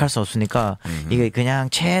 맞아요. 막 할 수 없으니까 이게 그냥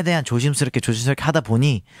최대한 조심스럽게 하다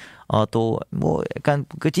보니 또 뭐 약간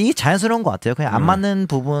이게 자연스러운 것 같아요. 그냥 안 맞는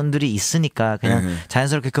부분들이 있으니까 그냥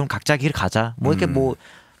자연스럽게 그럼 각자 길 가자. 뭐 이렇게 뭐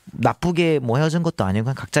나쁘게 뭐 헤어진 것도 아니고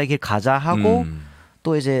그냥 각자 길 가자 하고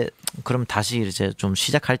또 이제 그럼 다시 이제 좀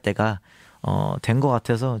시작할 때가 된 것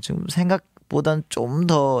같아서 지금 생각보단 좀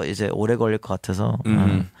더 이제 오래 걸릴 것 같아서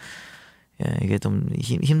예, 이게 좀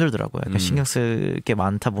힘들더라고요. 그러니까 신경 쓸 게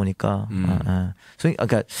많다 보니까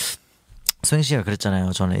그러니까 소영 씨가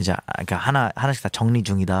그랬잖아요. 저는 이제 그러니까 하나씩 다 정리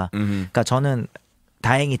중이다. 그러니까 저는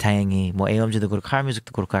다행히 뭐 AMG도 그렇고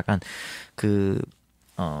카라뮤직도 그렇고 약간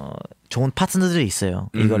좋은 파트너들이 있어요.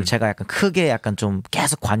 이걸 제가 약간 크게 약간 좀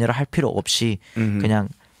계속 관여를 할 필요 없이 그냥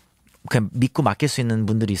믿고 맡길 수 있는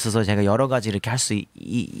분들이 있어서 제가 여러 가지 이렇게 할 수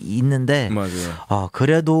있는데 맞아요.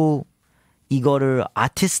 그래도 이거를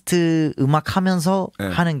아티스트 음악 하면서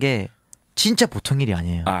하는 게 진짜 보통 일이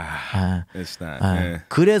아니에요. It's not. 네.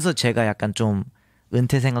 그래서 제가 약간 좀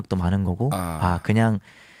은퇴 생각도 많은 거고 그냥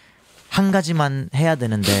한 가지만 해야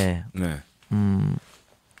되는데 네.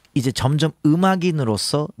 이제 점점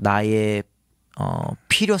음악인으로서 나의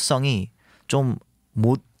필요성이 좀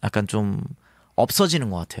약간 좀 없어지는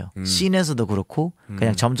것 같아요. 씬에서도 그렇고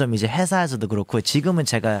그냥 점점 이제 회사에서도 그렇고 지금은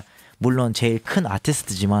제가 물론 제일 큰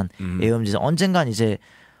아티스트지만 AMG 언젠간 이제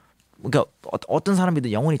그러니까 어떤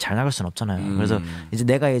사람이든 영원히 잘 나갈 수는 없잖아요. 그래서 이제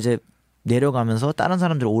내가 이제 내려가면서 다른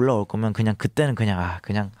사람들이 올라올 거면 그냥 그때는 그냥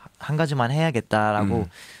그냥 한 가지만 해야겠다라고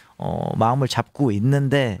마음을 잡고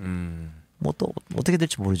있는데 뭐 또 어떻게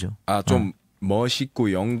될지 모르죠. 좀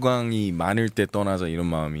멋있고 영광이 많을 때 떠나자 이런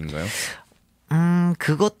마음인가요?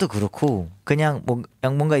 그것도 그렇고 그냥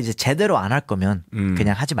뭔가 이제 제대로 안 할 거면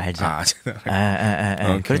그냥 하지 말자.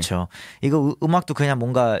 오케이. 그렇죠. 이거 음악도 그냥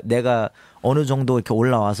뭔가 내가 어느 정도 이렇게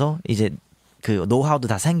올라와서 이제 그 노하우도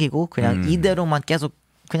다 생기고 그냥 이대로만 계속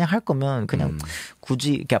그냥 할 거면 그냥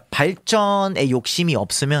굳이 그러니까 발전에 욕심이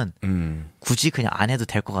없으면 굳이 그냥 안 해도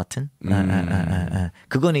될 것 같은.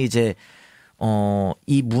 그거는 이제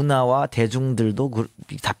이 문화와 대중들도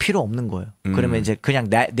다 필요 없는 거예요. 그러면 이제 그냥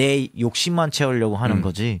내 욕심만 채우려고 하는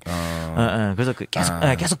거지. 그래서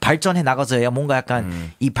계속 발전해 나가서 뭔가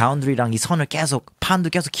약간 이 바운드리랑 이 선을 계속 판도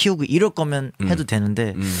계속 키우고 이럴 거면 해도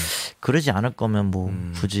되는데 그러지 않을 거면 뭐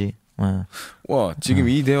굳이. 와 지금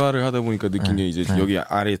이 대화를 하다 보니까 느낀 게 이제 여기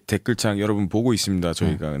아래 댓글창 여러분 보고 있습니다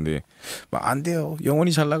저희가. 근데 막 안 돼요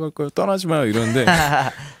영원히 잘 나갈 거예요 떠나지 마요 이러는데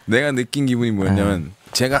내가 느낀 기분이 뭐였냐면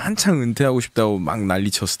제가 한창 은퇴하고 싶다고 막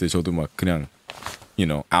난리쳤을 때 저도 막 그냥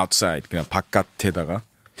outside 그냥 바깥에다가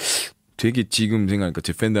되게 지금 생각하니까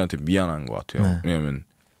제 팬들한테 미안한 것 같아요. 왜냐면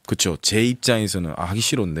그쵸 제 입장에서는 하기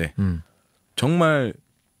싫은데 정말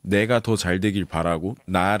내가 더 잘 되길 바라고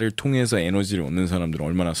나를 통해서 에너지를 얻는 사람들은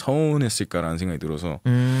얼마나 서운했을까라는 생각이 들어서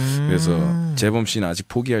그래서 재범 씨는 아직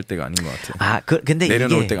포기할 때가 아닌 것 같아요. 근데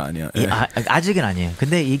내려놓을 이게, 때가 아니야. 아직은 아니에요.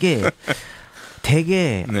 근데 이게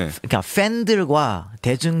되게 그러니까 팬들과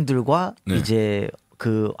대중들과 이제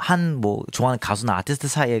그 뭐 좋아하는 가수나 아티스트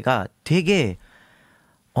사이가 되게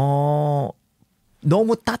너무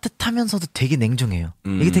따뜻하면서도 되게 냉정해요.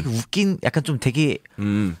 이게 되게 웃긴 약간 좀 되게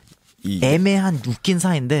애매한 웃긴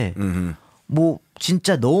사이인데 뭐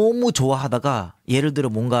진짜 너무 좋아하다가 예를 들어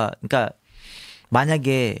뭔가 그러니까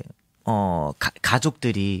만약에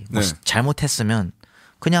가족들이 뭐 잘못했으면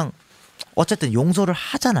그냥 어쨌든 용서를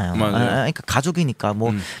하잖아요. 그러니까 가족이니까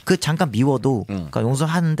뭐 그 잠깐 미워도 그러니까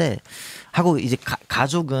용서하는데 하고 이제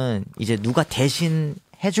가족은 이제 누가 대신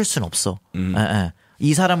해줄 순 없어.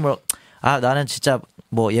 이 사람을 나는 진짜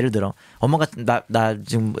뭐 예를 들어 엄마가 나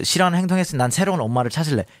지금 싫어하는 행동했으니 난 새로운 엄마를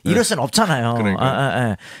찾을래 이럴 순 없잖아요.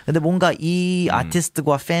 근데 뭔가 이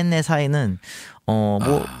아티스트와 팬의 사이는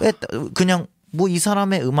그냥 뭐 이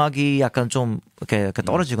사람의 음악이 약간 좀 이렇게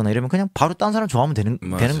떨어지거나 이러면 그냥 바로 딴 사람 좋아하면 되는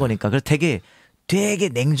거니까. 그래서 되게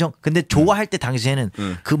냉정. 근데 좋아할 때 당시에는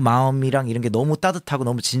그 마음이랑 이런 게 너무 따뜻하고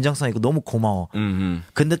너무 진정성 있고 너무 고마워.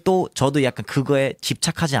 근데 또 저도 약간 그거에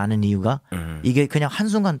집착하지 않은 이유가 이게 그냥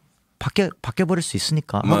한순간 바뀌어버릴 수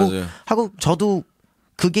있으니까 하고 저도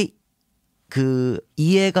그게 그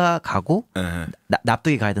이해가 가고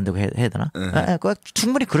납득이 가야 된다고 해야 되나?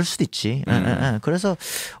 충분히 그럴 수도 있지. 그래서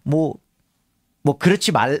뭐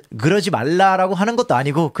그러지 말라라고 하는 것도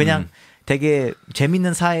아니고 그냥 되게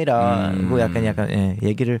재밌는 사이라고 약간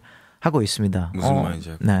얘기를 하고 있습니다. 무슨 말인지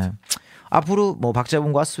알겠죠. 네. 앞으로 뭐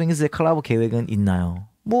박재범과 스윙스의 콜라보 계획은 있나요?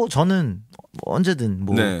 뭐 저는 언제든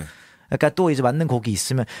뭐 그러니까 또 이제 맞는 곡이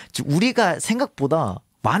있으면 우리가 생각보다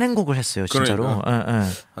많은 곡을 했어요, 진짜로. 그러니까.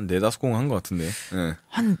 한 4-5곡 한 것 같은데.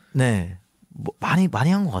 뭐 많이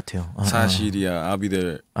한 것 같아요. 사실이야,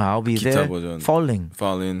 아비델, 기타 버전,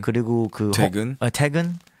 Falling, 그리고 그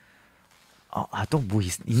퇴근, 또 뭐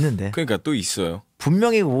있는데. 그러니까 또 있어요.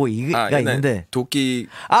 분명히 뭐가 있는데. 도끼.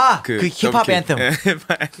 그 힙합 앤텀.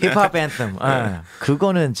 힙합 앤텀.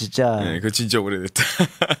 그거는 진짜. 그거 진짜 오래됐다.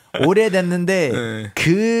 오래됐는데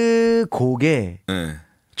그 곡에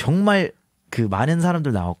정말 그 많은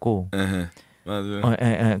사람들 나왔고.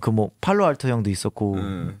 맞아요. 그 뭐 팔로알토 형도 있었고,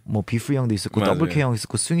 뭐 비프리 형도 있었고, 맞아요. 더블 K 형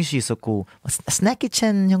있었고, 스윙시 있었고,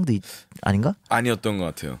 스네키첸 형도 아닌가? 아니었던 것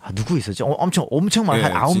같아요. 누구 있었지? 엄청 많아.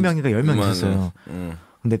 한 9명인가 10명 있었어요.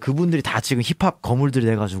 근데 그분들이 다 지금 힙합 거물들이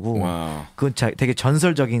돼가지고, 그건 되게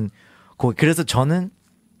전설적인 곡. 그래서 저는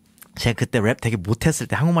제가 그때 랩 되게 못했을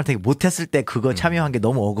때, 한국말 되게 못했을 때 그거 참여한 게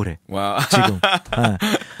너무 억울해. 지금.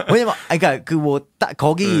 왜냐면, 그러니까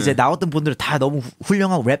거기 이제 나왔던 분들은 다 너무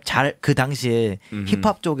훌륭하고 그 당시에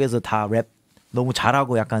힙합 쪽에서 다 랩 너무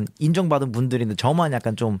잘하고 약간 인정받은 분들인데 저만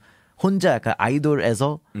약간 좀 혼자 약간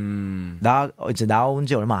아이돌에서 이제 나온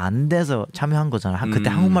지 얼마 안 돼서 참여한 거잖아. 그때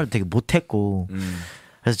한국말도 되게 못했고.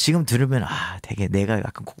 그래서 지금 들으면 되게 내가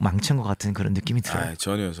약간 꼭 망친 것 같은 그런 느낌이 들어요.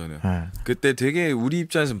 전혀. 그때 되게 우리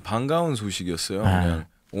입장에서는 반가운 소식이었어요. 그냥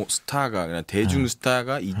스타가 그냥 대중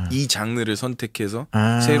스타가 이 장르를 선택해서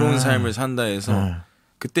새로운 삶을 산다 해서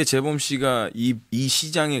그때 재범 씨가 이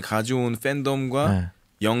시장에 가져온 팬덤과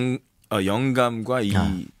영감과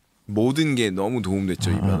이 모든 게 너무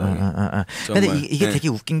도움됐죠 이 바닥에. 근데 이게 되게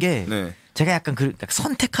웃긴 게 제가 약간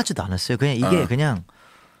선택하지도 않았어요. 그냥 이게 그냥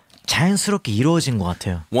자연스럽게 이루어진 것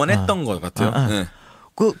같아요. 원했던 것 같아요.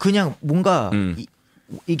 그냥 뭔가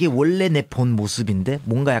이게 원래 내 본 모습인데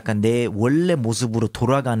뭔가 약간 내 원래 모습으로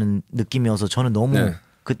돌아가는 느낌이어서 저는 너무 네.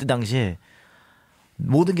 그때 당시에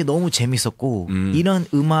모든 게 너무 재밌었고 이런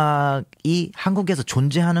음악이 한국에서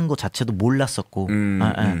존재하는 것 자체도 몰랐었고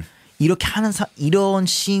이렇게 하는 이런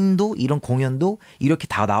씬도 이런 공연도 이렇게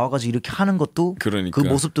다 나와가지고 이렇게 하는 것도 그러니까. 그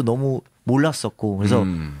모습도 너무 몰랐었고 그래서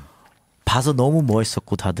봐서 너무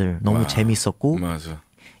멋있었고 다들 너무 와. 재밌었고 맞아.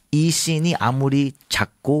 이 씬이 아무리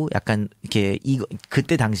작고 약간 이렇게 이거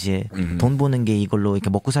그때 당시에 돈 버는 게 이걸로 이렇게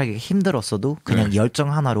먹고 살기가 힘들었어도 그냥 네.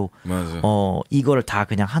 열정 하나로 맞아. 이거를 다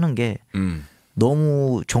그냥 하는 게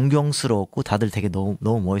너무 존경스러웠고 다들 되게 너무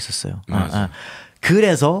멋있었어요. 맞아.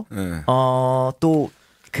 그래서 네. 또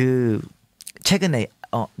그 최근에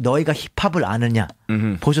너희가 힙합을 아느냐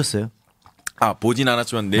보셨어요? 아 보진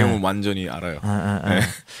않았지만 내용은 네. 완전히 알아요. 네.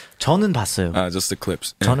 저는 봤어요. Just the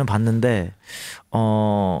clips. 저는 봤는데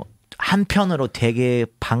한편으로 되게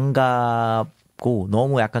반갑고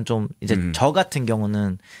너무 약간 좀 이제 저 같은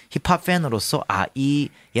경우는 힙합 팬으로서 이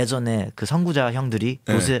예전에 그 선구자 형들이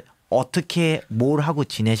요새 어떻게 뭘 하고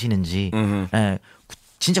지내시는지 예,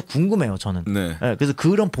 진짜 궁금해요 저는. 네. 예, 그래서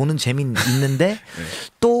그런 보는 재미는 있는데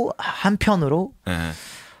또 한편으로 네.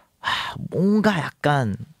 뭔가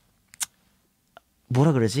약간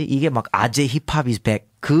뭐라 그러지? 이게 막 아재 힙합 is back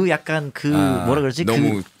그 약간 그 뭐라 그러지?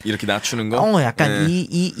 너무 이렇게 낮추는 거? 약간 네.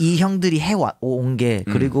 이 형들이 해온 게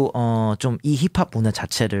그리고 좀 이 힙합 문화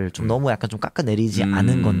자체를 좀 너무 약간 좀 깎아내리지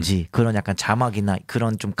않은 건지 그런 약간 자막이나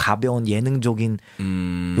그런 좀 가벼운 예능적인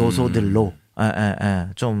요소들로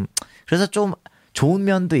좀 그래서 좀 좋은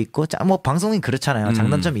면도 있고 뭐 방송이 그렇잖아요.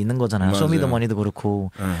 장단점이 있는 거잖아요. 맞아요. 쇼미더머니도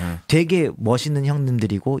그렇고 되게 멋있는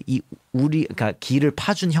형님들이고 우리 그러니까 길을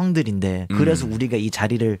파준 형들인데 그래서 우리가 이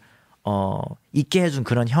자리를 있게 해준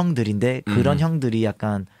그런 형들인데 그런 형들이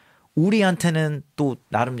약간 우리한테는 또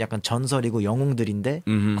나름 약간 전설이고 영웅들인데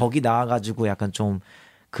거기 나와가지고 약간 좀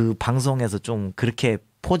그 방송에서 좀 그렇게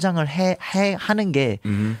포장을 하는 게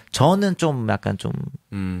저는 좀 약간 좀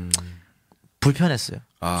불편했어요.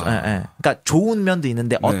 그러니까 좋은 면도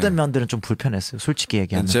있는데 어떤 면들은 좀 불편했어요. 솔직히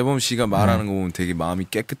얘기하면. 재범 씨가 말하는 거 보면 되게 마음이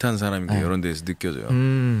깨끗한 사람인 게 이런 데서 느껴져요.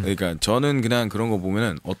 그러니까 저는 그냥 그런 거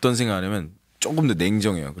보면은 어떤 생각하냐면 조금 더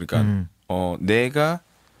냉정해요. 그러니까 내가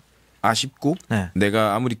아쉽고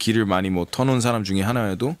내가 아무리 길을 많이 뭐 터놓은 사람 중에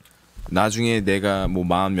하나여도 나중에 내가 뭐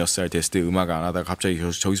 40 몇 살 됐을 때 음악 안 하다가 갑자기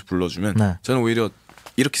저기서 불러주면 저는 오히려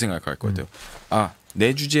이렇게 생각할 것 같아요.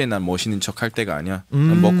 내 주제에 난 멋있는 척 할 때가 아니야.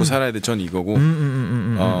 먹고 살아야 돼. 전 이거고.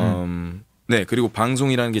 네. 그리고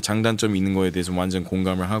방송이라는 게 장단점이 있는 거에 대해서 완전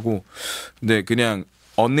공감을 하고. 근데 그냥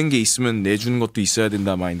얻는 게 있으면 내주는 것도 있어야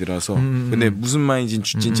된다 마인드라서. 근데 무슨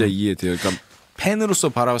마인드인지 진짜 이해돼요. 그러니까 팬으로서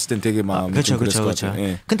바라봤을 땐 되게 마음이 좀 그랬을 것 같아요.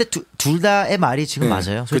 예. 근데 둘 다의 말이 지금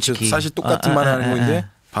맞아요. 솔직히. 그렇죠. 사실 똑같은 말 하는 건데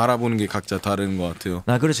바라보는 게 각자 다른 것 같아요.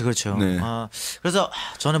 그렇죠. 네. 그래서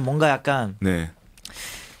저는 뭔가 약간 네.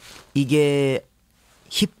 이게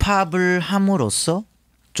힙합을 함으로써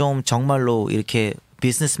좀 정말로 이렇게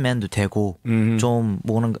비즈니스맨도 되고 좀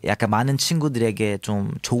뭐는 약간 많은 친구들에게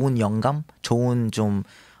좀 좋은 영감, 좋은 좀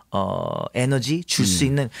에너지 줄 수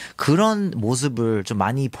있는 그런 모습을 좀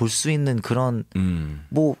많이 볼 수 있는 그런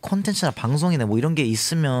뭐 콘텐츠나 방송이나 뭐 이런 게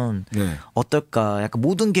있으면 어떨까? 약간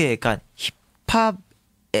모든 게 그러니까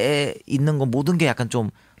힙합에 있는 건 모든 게 약간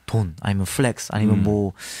좀 돈 아니면 플렉스 아니면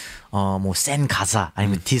뭐 센 가사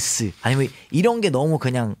아니면 디스 아니면 이런 게 너무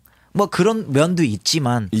그냥 뭐 그런 면도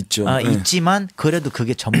있지만 있죠. 있지만 그래도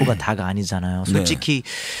그게 전부가 다가 아니잖아요. 솔직히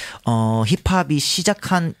힙합이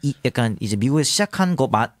시작한 약간 이제 미국에서 시작한 거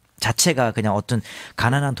자체가 그냥 어떤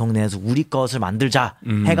가난한 동네에서 우리 것을 만들자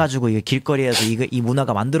해가지고 이게 길거리에서 이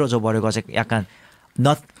문화가 만들어져 버려가지고 약간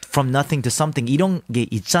from nothing to something 이런 게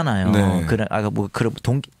있잖아요. 네. 그런 뭐 그런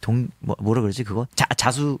뭐라 그러지 그거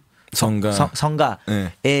자수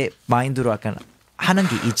성가의 마인드로 약간 하는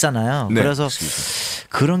게 있잖아요. 그래서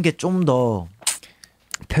그런 게 좀 더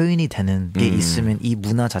표현이 되는 게 있으면 이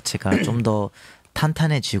문화 자체가 좀 더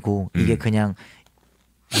탄탄해지고 이게 그냥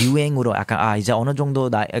유행으로 약간 이제 어느 정도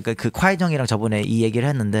그 콰이 형이랑 저번에 이 얘기를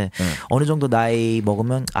했는데 어느 정도 나이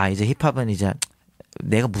먹으면 이제 힙합은 이제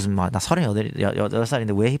내가 무슨 나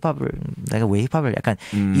 38살인데 내가 왜 힙합을 약간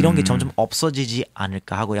이런 게 점점 없어지지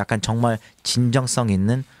않을까 하고 약간 정말 진정성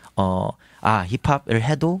있는 힙합을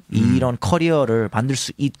해도 이런 커리어를 만들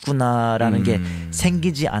수 있구나라는 게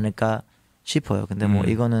생기지 않을까 싶어요. 근데 뭐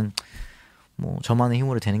이거는 뭐 저만의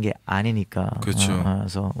힘으로 되는 게 아니니까. 그렇죠.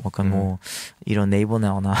 그래서 약간 뭐 이런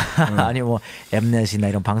네이버나 아니면 뭐 엠넷이나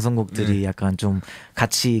이런 방송국들이 약간 좀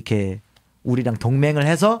같이 이렇게 우리랑 동맹을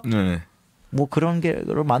해서 뭐 그런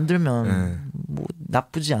게를 만들면 뭐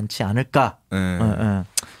나쁘지 않지 않을까.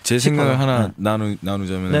 제 생각을 하나 싶어요.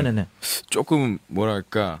 나누자면 조금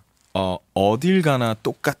뭐랄까 어딜 가나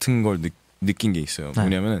똑같은 걸 느낀 게 있어요. 네.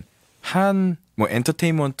 뭐냐면 뭐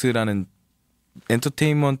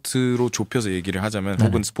엔터테인먼트로 좁혀서 얘기를 하자면 네.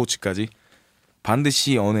 혹은 스포츠까지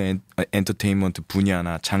반드시 어느 엔터테인먼트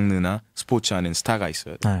분야나 장르나 스포츠 안엔 스타가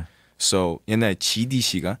있어야 돼. 네. So 옛날에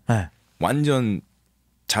GDC가 네. 완전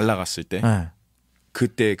잘 나갔을 때 네.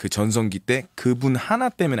 그때 그 전성기 때 그분 하나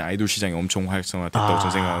때문에 아이돌 시장이 엄청 활성화됐다고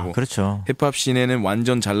저는 생각하고 그렇죠. 힙합 씬에는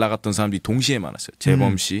완전 잘 나갔던 사람들이 동시에 많았어요.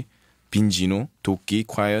 재범 씨, 빈지노, 도끼,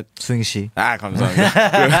 콰이엇. 수잉 씨.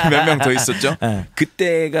 감사합니다. 몇 명 더 있었죠. 네.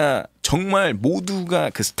 그때가 정말 모두가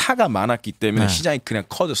그 스타가 많았기 때문에 네. 시장이 그냥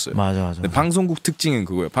커졌어요. 맞아. 근데 방송국 특징은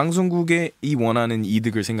그거예요. 방송국의 이 원하는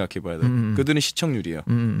이득을 생각해봐야 돼요. 그들은 시청률이에요.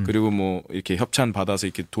 그리고 뭐 이렇게 협찬 받아서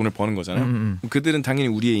이렇게 돈을 버는 거잖아요. 그들은 당연히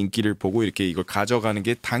우리의 인기를 보고 이렇게 이걸 가져가는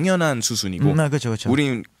게 당연한 수순이고, 그렇죠.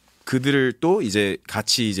 우린 그들을 또 이제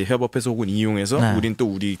같이 이제 협업해서 혹은 이용해서 네. 우린 또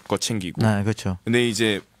우리 거 챙기고. 네, 그렇죠. 근데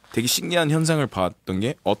이제 되게 신기한 현상을 봤던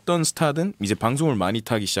게 어떤 스타든 이제 방송을 많이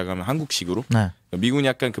타기 시작하면 한국식으로 네. 미국은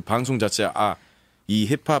약간 그 방송 자체가 이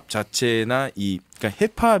힙합 자체나 그러니까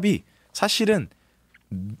힙합이 사실은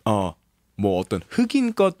뭐 어떤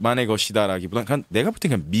흑인 것만의 것이다라기보다는 그냥 내가 볼 때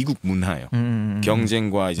그냥 미국 문화예요.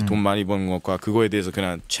 경쟁과 이제 돈 많이 버는 것과 그거에 대해서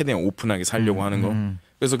그냥 최대한 오픈하게 살려고 하는 거.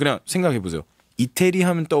 그래서 그냥 생각해 보세요. 이태리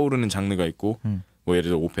하면 떠오르는 장르가 있고 뭐 예를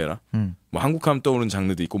들어 오페라, 뭐 한국 하면 떠오르는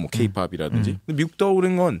장르도 있고 뭐 케이팝이라든지. 근데 미국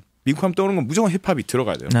하면 떠오르는 건 무조건 힙합이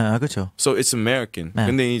들어가야 돼요. 네, 그렇죠. So it's American. 네.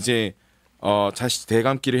 근데 이제 다시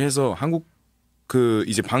대감기를 해서 한국 그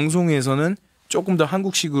이제 방송에서는 조금 더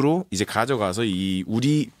한국식으로 이제 가져가서 이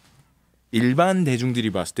우리 일반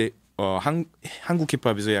대중들이 봤을 때 한국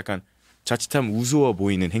힙합에서 약간 자칫하면 우스워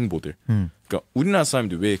보이는 행보들. 그러니까 우리나라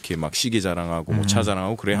사람들 왜 이렇게 막 시계 자랑하고 뭐 차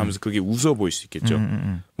자랑하고 그래 하면서 그게 우스워 보일 수 있겠죠.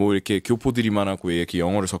 뭐 이렇게 교포들이 많았고 왜 이렇게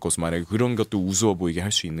영어를 섞어서 말해 그런 것도 우스워 보이게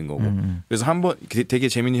할 수 있는 거고. 그래서 한번 되게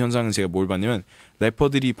재밌는 현상은 제가 뭘 봤냐면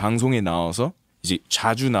래퍼들이 방송에 나와서 이제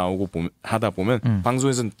자주 나오고 하다 보면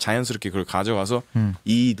방송에서는 자연스럽게 그걸 가져가서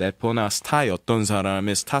이 래퍼나 스타였던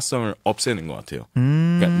사람의 스타성을 없애는 것 같아요.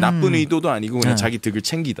 그러니까 나쁜 의도도 아니고 그냥 자기 득을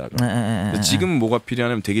챙기다가. 지금 뭐가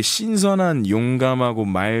필요하냐면 되게 신선한 용감하고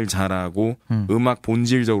말 잘하고 음악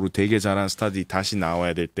본질적으로 되게 잘하는 스타들이 다시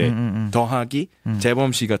나와야 될 때 더하기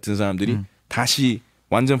재범 씨 같은 사람들이 다시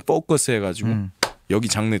완전 포커스 해가지고 여기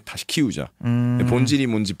장르 다시 키우자. 본질이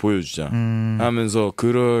뭔지 보여주자. 하면서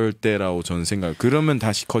그럴 때라고 저는 생각해요. 그러면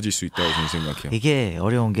다시 커질 수 있다고 저는 생각해요. 이게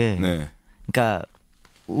어려운 게 네. 그러니까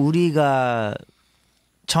우리가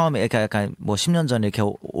처음에 그러니까 약간 뭐 10년 전에 이렇게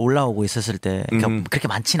올라오고 있었을 때 그러니까 그렇게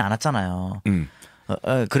많지는 않았잖아요.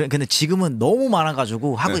 근데 지금은 너무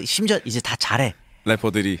많아가지고 하고 네. 심지어 이제 다 잘해.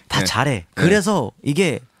 래퍼들이 다 잘해. 그래서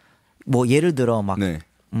이게 뭐 예를 들어 막 네.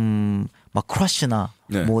 막 크러쉬나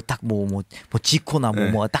네. 뭐 딱 뭐 지코나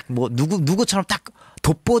네. 뭐 딱 뭐 누구처럼 딱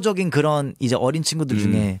독보적인 그런 이제 어린 친구들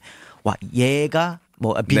중에 와 얘가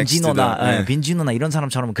뭐 빈지노나 넥스트다. 네. 빈지노나 이런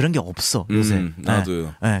사람처럼 그런 게 없어 요새.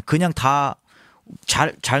 나도요. 네, 그냥 다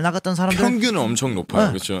잘 나갔던 사람들 평균은 엄청 높아요.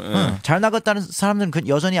 그렇죠. 예. 잘 나갔다는 사람들은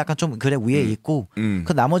여전히 약간 좀 그래 위에 있고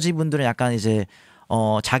그 나머지 분들은 약간 이제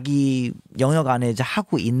자기 영역 안에 이제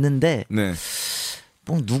하고 있는데 네.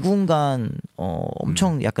 뭐 누군간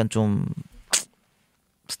엄청 약간 좀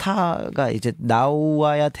스타가 이제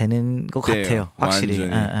나와야 되는 것 돼요. 같아요. 확실히.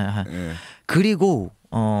 완전히. 예. 그리고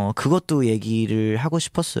그것도 얘기를 하고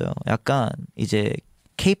싶었어요. 약간 이제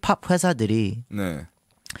K-팝 회사들이 네.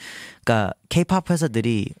 그러니까 K-팝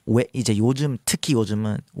회사들이 이제 특히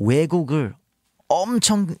요즘은 외국을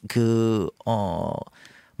엄청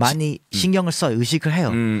많이 신경을 써 의식을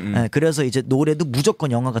해요. 예, 그래서 이제 노래도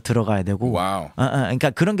무조건 영어가 들어가야 되고. 와우. 그러니까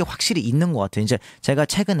그런 게 확실히 있는 것 같아요. 이제 제가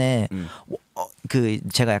최근에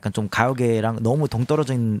제가 약간 좀 가요계랑 너무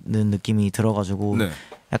동떨어져 있는 느낌이 들어가지고 네.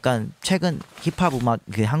 약간 최근 힙합 음악,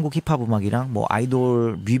 한국 힙합 음악이랑 뭐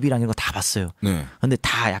아이돌 뮤비랑 이런 거 다 봤어요. 네. 근데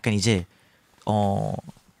다 약간 이제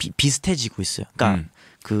비슷해지고 있어요. 그러니까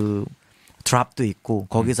그 드랍도 있고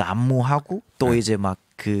거기서 안무하고 또 이제 막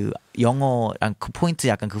그 영어랑 그 포인트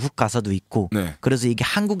약간 그 훅 가사도 있고 네. 그래서 이게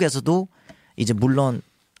한국에서도 이제 물론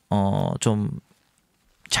좀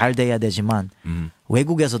잘 돼야 되지만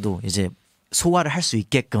외국에서도 이제 소화를 할 수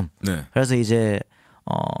있게끔 네. 그래서 이제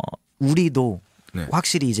우리도 네.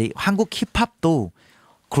 확실히 이제 한국 힙합도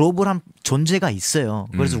글로벌한 존재가 있어요.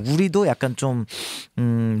 그래서 우리도 약간 좀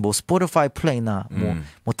뭐 스포티파이 플레이나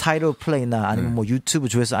뭐 타이틀 플레이나 아니면 뭐 유튜브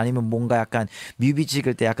조회수 아니면 뭔가 약간 뮤비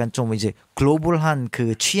찍을 때 약간 좀 이제 글로벌한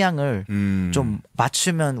그 취향을 좀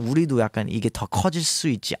맞추면 우리도 약간 이게 더 커질 수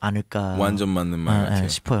있지 않을까. 완전 맞는 말 같아요.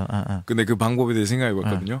 싶어요. 근데 그 방법에 대해 생각해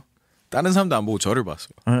봤거든요. 다른 사람도 안 보고 저를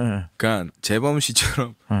봤어요. 그러니까 재범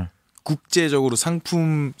씨처럼 국제적으로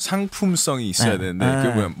상품성이 있어야 되는데 그게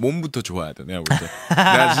뭐야 몸부터 좋아야 돼 내가 볼 때.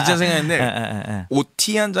 내가 진짜 생각했는데 옷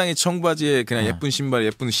티 한 장에 청바지에 그냥 예쁜 신발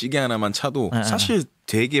예쁜 시계 하나만 차도 사실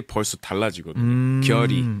되게 벌써 달라지거든요.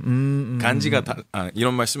 결이 간지가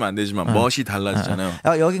이런 말씀 안 되지만 멋이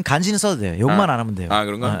달라지잖아요. 여긴 간지는 써도 돼요. 욕만 안 하면 돼요.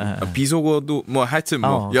 그런가? 비속어도 뭐 하여튼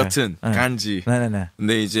뭐 여튼 간지. 네네네.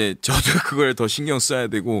 근데 이제 저도 그걸 더 신경 써야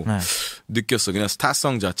되고 느꼈어. 그냥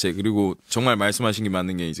스타성 자체 그리고 정말 말씀하신 게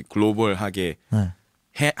맞는 게 이제 글로벌하게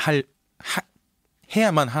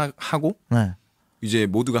해야만 하고 이제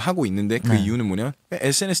모두가 하고 있는데 그 이유는 뭐냐면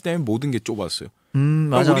SNS 때문에 모든 게 좁았어요.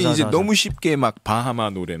 맞아, 우리 맞아, 이제 맞아. 너무 쉽게 막 바하마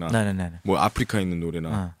노래나 네네네. 뭐 아프리카 있는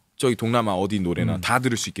노래나 저기 동남아 어디 노래나 다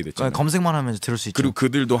들을 수 있게 됐잖아요. 검색만 하면 들을 수 있죠. 그리고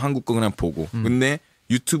그들도 한국 거 그냥 보고. 근데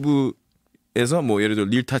유튜브에서 뭐 예를 들어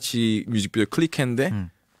릴타치 뮤직비디오 클릭했는데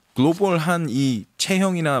글로벌한 이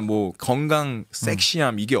체형이나 뭐 건강,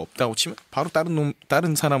 섹시함 이게 없다고 치면 바로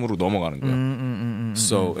다른 사람으로 넘어가는 거예요.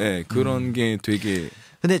 So 그런 게 되게.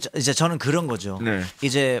 근데 이제 저는 그런 거죠. 네.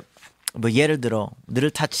 이제 뭐 예를 들어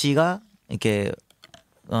릴타치가 이렇게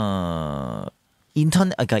그러니까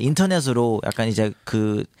인터넷으로 약간 이제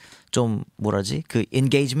그 좀 뭐라지 그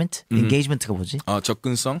engagement가 뭐지?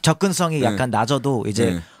 접근성이 약간 낮아도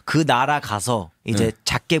이제 그 나라 가서 이제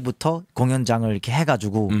작게부터 공연장을 이렇게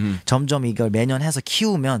해가지고 점점 이걸 매년 해서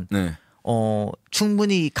키우면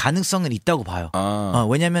충분히 가능성은 있다고 봐요.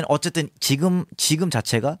 왜냐하면 어쨌든 지금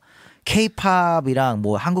자체가 K-팝이랑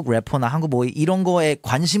뭐 한국 래퍼나 한국 뭐 이런 거에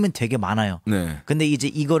관심은 되게 많아요. 근데 이제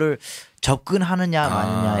이거를 접근하느냐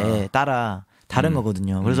마느냐에 따라 다른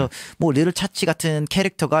거거든요. 그래서 뭐 리를 차치 같은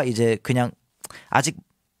캐릭터가 이제 그냥 아직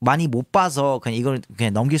많이 못 봐서 그냥 이걸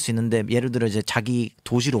그냥 넘길 수 있는데 예를 들어 이제 자기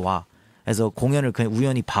도시로 와. 그래서 공연을 그냥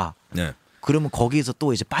우연히 봐. 그러면 거기에서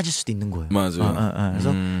또 이제 빠질 수도 있는 거예요. 맞아요.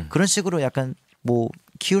 그래서 그런 식으로 약간 뭐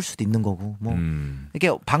키울 수도 있는 거고 뭐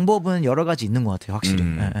이렇게 방법은 여러 가지 있는 것 같아요. 확실히.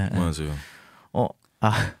 맞아요.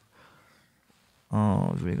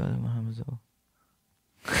 우리가 하면서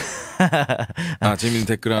재밌는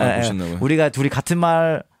댓글 하나 보셨나봐요. 우리가 둘이 같은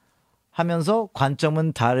말 하면서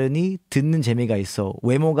관점은 다르니 듣는 재미가 있어.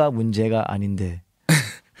 외모가 문제가 아닌데.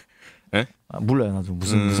 몰라요 나도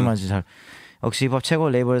무슨 말인지 잘. 역시 힙합 최고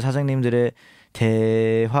레이블 사장님들의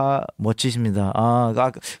대화 멋지십니다.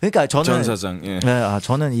 그러니까 저는 전 사장.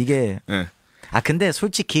 저는 이게 근데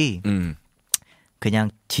솔직히 그냥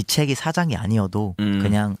지책이 사장이 아니어도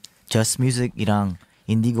그냥 Just Music이랑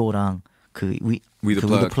인디고랑 그 With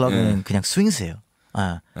the Plug은 그냥 스윙스예요.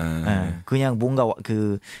 그냥 뭔가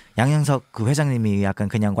그 양형석 그 회장님이 약간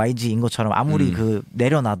그냥 YG인 것처럼 아무리 그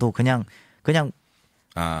내려놔도 그냥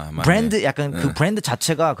브랜드 약간 그 브랜드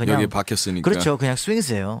자체가 그냥 여기에 박혔으니까 그렇죠. 그냥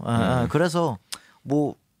스윙스예요. 그래서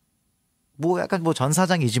뭐 약간 뭐 전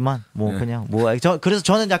사장이지만 뭐 그냥 그래서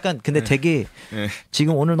저는 약간 근데 되게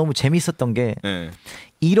지금 오늘 너무 재밌었던 게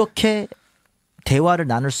이렇게 대화를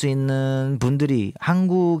나눌 수 있는 분들이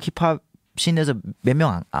한국 힙합 씬에서 몇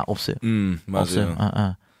명 없어요. 맞아요.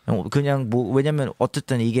 없어요. 그냥 뭐 왜냐면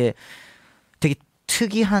어쨌든 이게 되게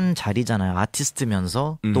특이한 자리잖아요.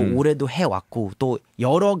 아티스트면서 또 올해도 해왔고 또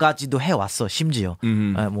여러 가지도 해왔어. 심지어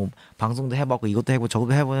뭐 방송도 해봤고 이것도 해보고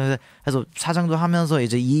저것도 해보고 해서 사장도 하면서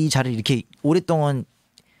이제 이 자리를 이렇게 오랫동안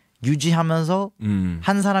유지하면서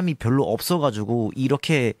한 사람이 별로 없어가지고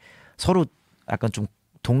이렇게 서로 약간 좀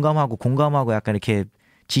동감하고 공감하고 약간 이렇게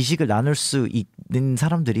지식을 나눌 수 있는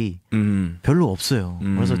사람들이 별로 없어요.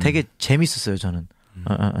 그래서 되게 재밌었어요 저는.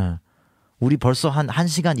 우리 벌써 한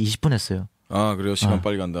 1시간 20분 했어요. 그래요? 시간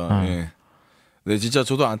빨리 간다. 네, 진짜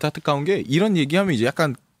저도 안타까운 게 이런 얘기하면 이제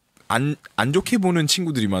약간 안 좋게 보는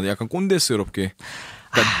친구들이 많아요. 약간 꼰대스럽게.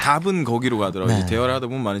 그러니까 답은 거기로 가더라고요. 이제 대화를 하다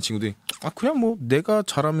보면 많은 친구들이 그냥 뭐 내가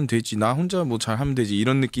잘하면 되지. 나 혼자 뭐 잘하면 되지.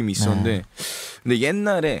 이런 느낌이 있었는데 근데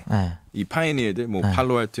옛날에 이 파이니어들 뭐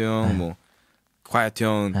팔로알트 형, 뭐 콰이트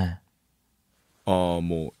형,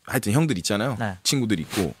 뭐 하여튼 형들 있잖아요. 친구들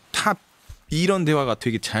있고 다 이런 대화가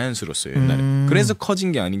되게 자연스러웠어요 옛날에. 그래서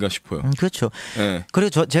커진 게 아닌가 싶어요. 그렇죠.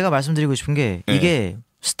 그리고 제가 말씀드리고 싶은 게 이게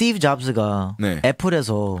스티브 잡스가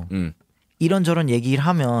애플에서 이런저런 얘기를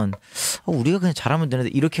하면 우리가 그냥 잘하면 되는데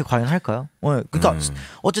이렇게 과연 할까요? 그러니까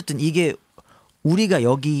어쨌든 이게 우리가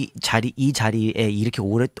이 자리에 이렇게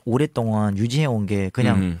오랫동안 유지해 온 게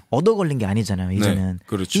그냥 얻어 걸린 게 아니잖아요. 이제는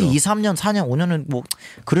그렇죠. 이 2, 3년, 4년, 5년은 뭐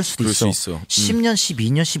그럴 수도 있어. 10년,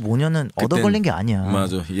 12년, 15년은 얻어 걸린 게 아니야.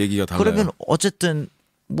 맞아. 얘기가 달라요. 그러면 어쨌든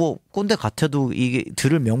뭐 꼰대 같아도 이게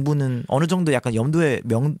들을 명분은 어느 정도 약간 염두에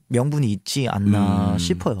명분이 있지 않나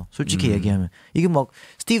싶어요. 솔직히 얘기하면 이게 막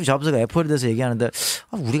스티브 잡스가 애플에 대해서 얘기하는데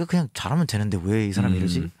우리가 그냥 잘하면 되는데 왜 이 사람이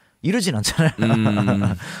이러진 않잖아요.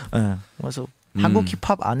 그래서 한국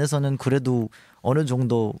힙합 안에서는 그래도 어느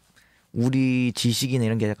정도 우리 지식이나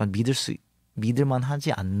이런 게 약간 믿을만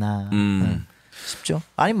하지 않나 싶죠.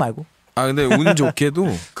 아님 말고. 아 근데 운 좋게도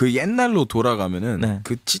그 옛날로 돌아가면은 네.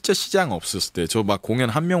 그 진짜 시장 없었을 때 저 막 공연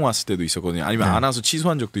한 명 왔을 때도 있었거든요. 아니면 안 와서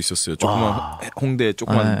취소한 적도 있었어요. 조그만 홍대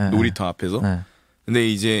조그만 놀이터 앞에서. 네. 근데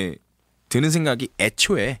이제 드는 생각이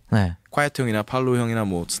애초에 네. 콰이트 형이나 팔로 형이나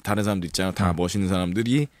뭐 다른 사람들 있잖아요. 다 멋있는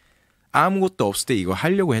사람들이 아무것도 없을 때 이거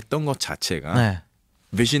하려고 했던 것 자체가 네.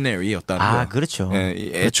 비저너리였다는 아 거예요. 그렇죠. 예,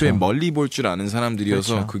 애초에 그렇죠. 멀리 볼 줄 아는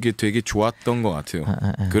사람들이어서 그렇죠. 그게 되게 좋았던 것 같아요.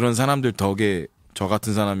 그런 사람들 덕에 저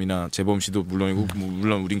같은 사람이나 재범 씨도 물론이고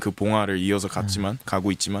물론 우린 그 봉화를 이어서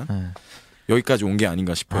가고 있지만 여기까지 온 게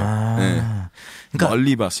아닌가 싶어요. 네. 그러니까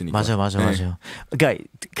멀리 봤으니까. 맞아. 네. 그러니까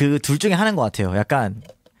그 둘 중에 하나인 것 같아요. 약간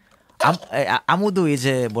아무도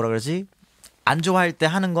이제 뭐라 그러지 안 좋아할 때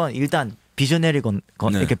하는 건 일단 비저너리건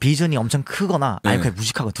네. 이렇게 비전이 엄청 크거나 아니면 그냥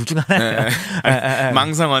무식하고 둘 중에 하나예요.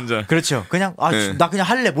 망상 완전. 그렇죠. 그냥 네. 나 그냥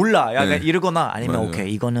할래 몰라 약간 네. 이러거나 아니면 맞아요.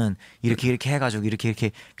 오케이 이거는 이렇게 해가지고 이렇게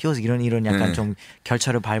피워서 이런 약간 네. 좀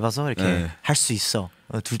결철을 밟아서 이렇게 네. 할 수 있어.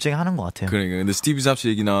 둘 중에 하나인 것 같아요. 그러니까 근데 스티브 잡스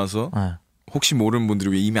얘기 나와서 네. 혹시 모르는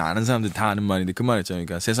분들이 이미 아는 사람들 다 아는 말인데 그 말했잖아요.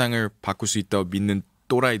 그러니까 세상을 바꿀 수 있다고 믿는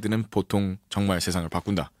또라이들은 보통 정말 세상을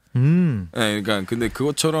바꾼다. 네, 그러니까 근데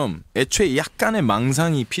그것처럼 애초에 약간의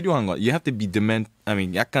망상이 필요한 거. You have to be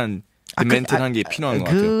약간 demented한 게 필요한 것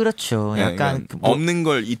같아요. 그렇죠. 네, 약간 그러니까 없는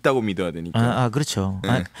걸 있다고 믿어야 되니까. 그렇죠. 네.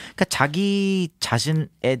 그러니까 자기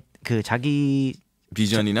자신의 그 자기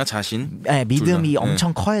비전이나 자신, 믿음이 둘 다.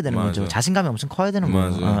 엄청 커야 되는 맞아. 거죠. 자신감이 엄청 커야 되는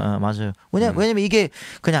거예요. 맞아요. 맞아요. 왜냐면 이게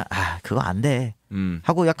그냥 그거 안 돼.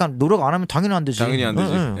 하고 약간 노력 안 하면 당연히 안 되지. 당연히 안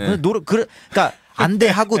되지. 예. 근데 그러니까 안 돼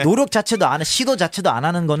하고 노력 자체도 안 해, 시도 자체도 안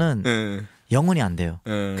하는 거는 네. 영원히 안 돼요.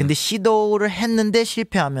 네. 근데 시도를 했는데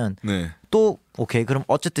실패하면 네. 또 오케이 그럼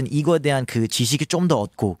어쨌든 이거에 대한 그 지식이 좀 더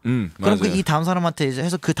얻고 그럼 맞아요. 이 다음 사람한테 이제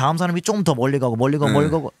해서 그 다음 사람이 좀 더 멀리 가고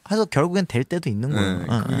해서 결국엔 될 때도 있는 거예요. 네,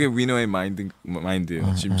 그게 위너의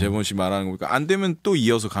마인드예요. 지금 재범 씨 말하는 거 보니까 안 되면 또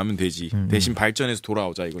이어서 가면 되지. 대신 발전해서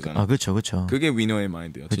돌아오자 이거잖아. 그렇죠. 그게 위너의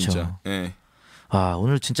마인드예요, 그쵸. 진짜. 네.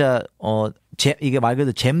 오늘 진짜 이게 말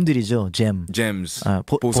그대로 잼들이죠. 잼. Gems.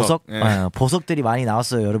 보석. 예. 보석들이 많이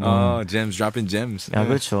나왔어요, 여러분. gems, dropping gems.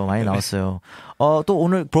 그렇죠. 많이 나왔어요. 또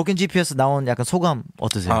오늘 브로큰 GPS 나온 약간 소감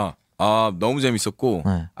어떠세요? 너무 재밌었고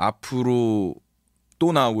네. 앞으로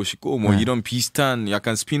또 나오고 싶고 뭐 이런 비슷한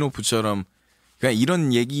약간 스피노프처럼 그냥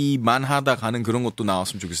이런 얘기만 하다 가는 그런 것도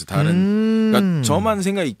나왔으면 좋겠어요. 그러니까 저만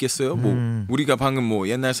생각이 있겠어요. 뭐 우리가 방금 뭐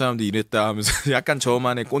옛날 사람들 이랬다 하면서 약간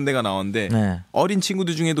저만의 꼰대가 나왔는데 네. 어린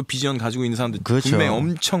친구들 중에도 비전 가지고 있는 사람들 그렇죠. 분명히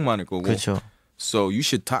엄청 많을 거고. 그렇죠. So you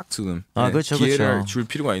should talk to them. 그렇죠, 기회를 그렇죠. 줄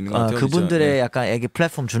필요가 있는 것 같아요. 그분들의 진짜. 약간 애기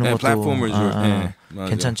플랫폼 주는 네, 것도 플랫폼을 맞아요.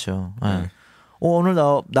 괜찮죠. 오늘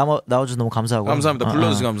나와주셔서 너무 감사하고 감사합니다.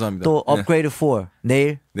 불러주셔서 감사합니다. 또 업그레이드 4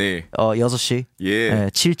 내일 네. 6시 예.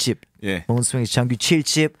 7집 예. 몬스윙 정규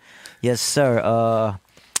 7집 Yes sir.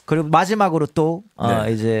 그리고 마지막으로 또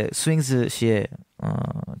네. 이제 스윙스 씨의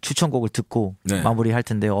추천곡을 듣고 네. 마무리할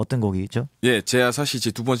텐데요. 어떤 곡이죠? 예, 제가 사실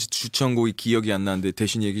제 두 번째 추천곡이 기억이 안 나는데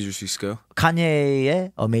대신 얘기해 줄 수 있을까요?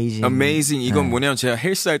 카니에의 Amazing. Amazing. 이건 뭐냐면 제가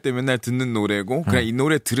헬스할 때 맨날 듣는 노래고 그냥 이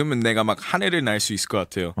노래 들으면 내가 막 한 해를 날 수 있을 것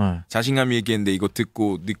같아요. 자신감 얘기했는데 이거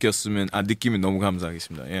듣고 느끼면 너무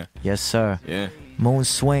감사하겠습니다. 예. Yes sir. 예. Moon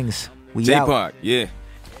Swings. We out. J-Park. 예.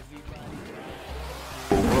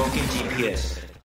 Broken GPS.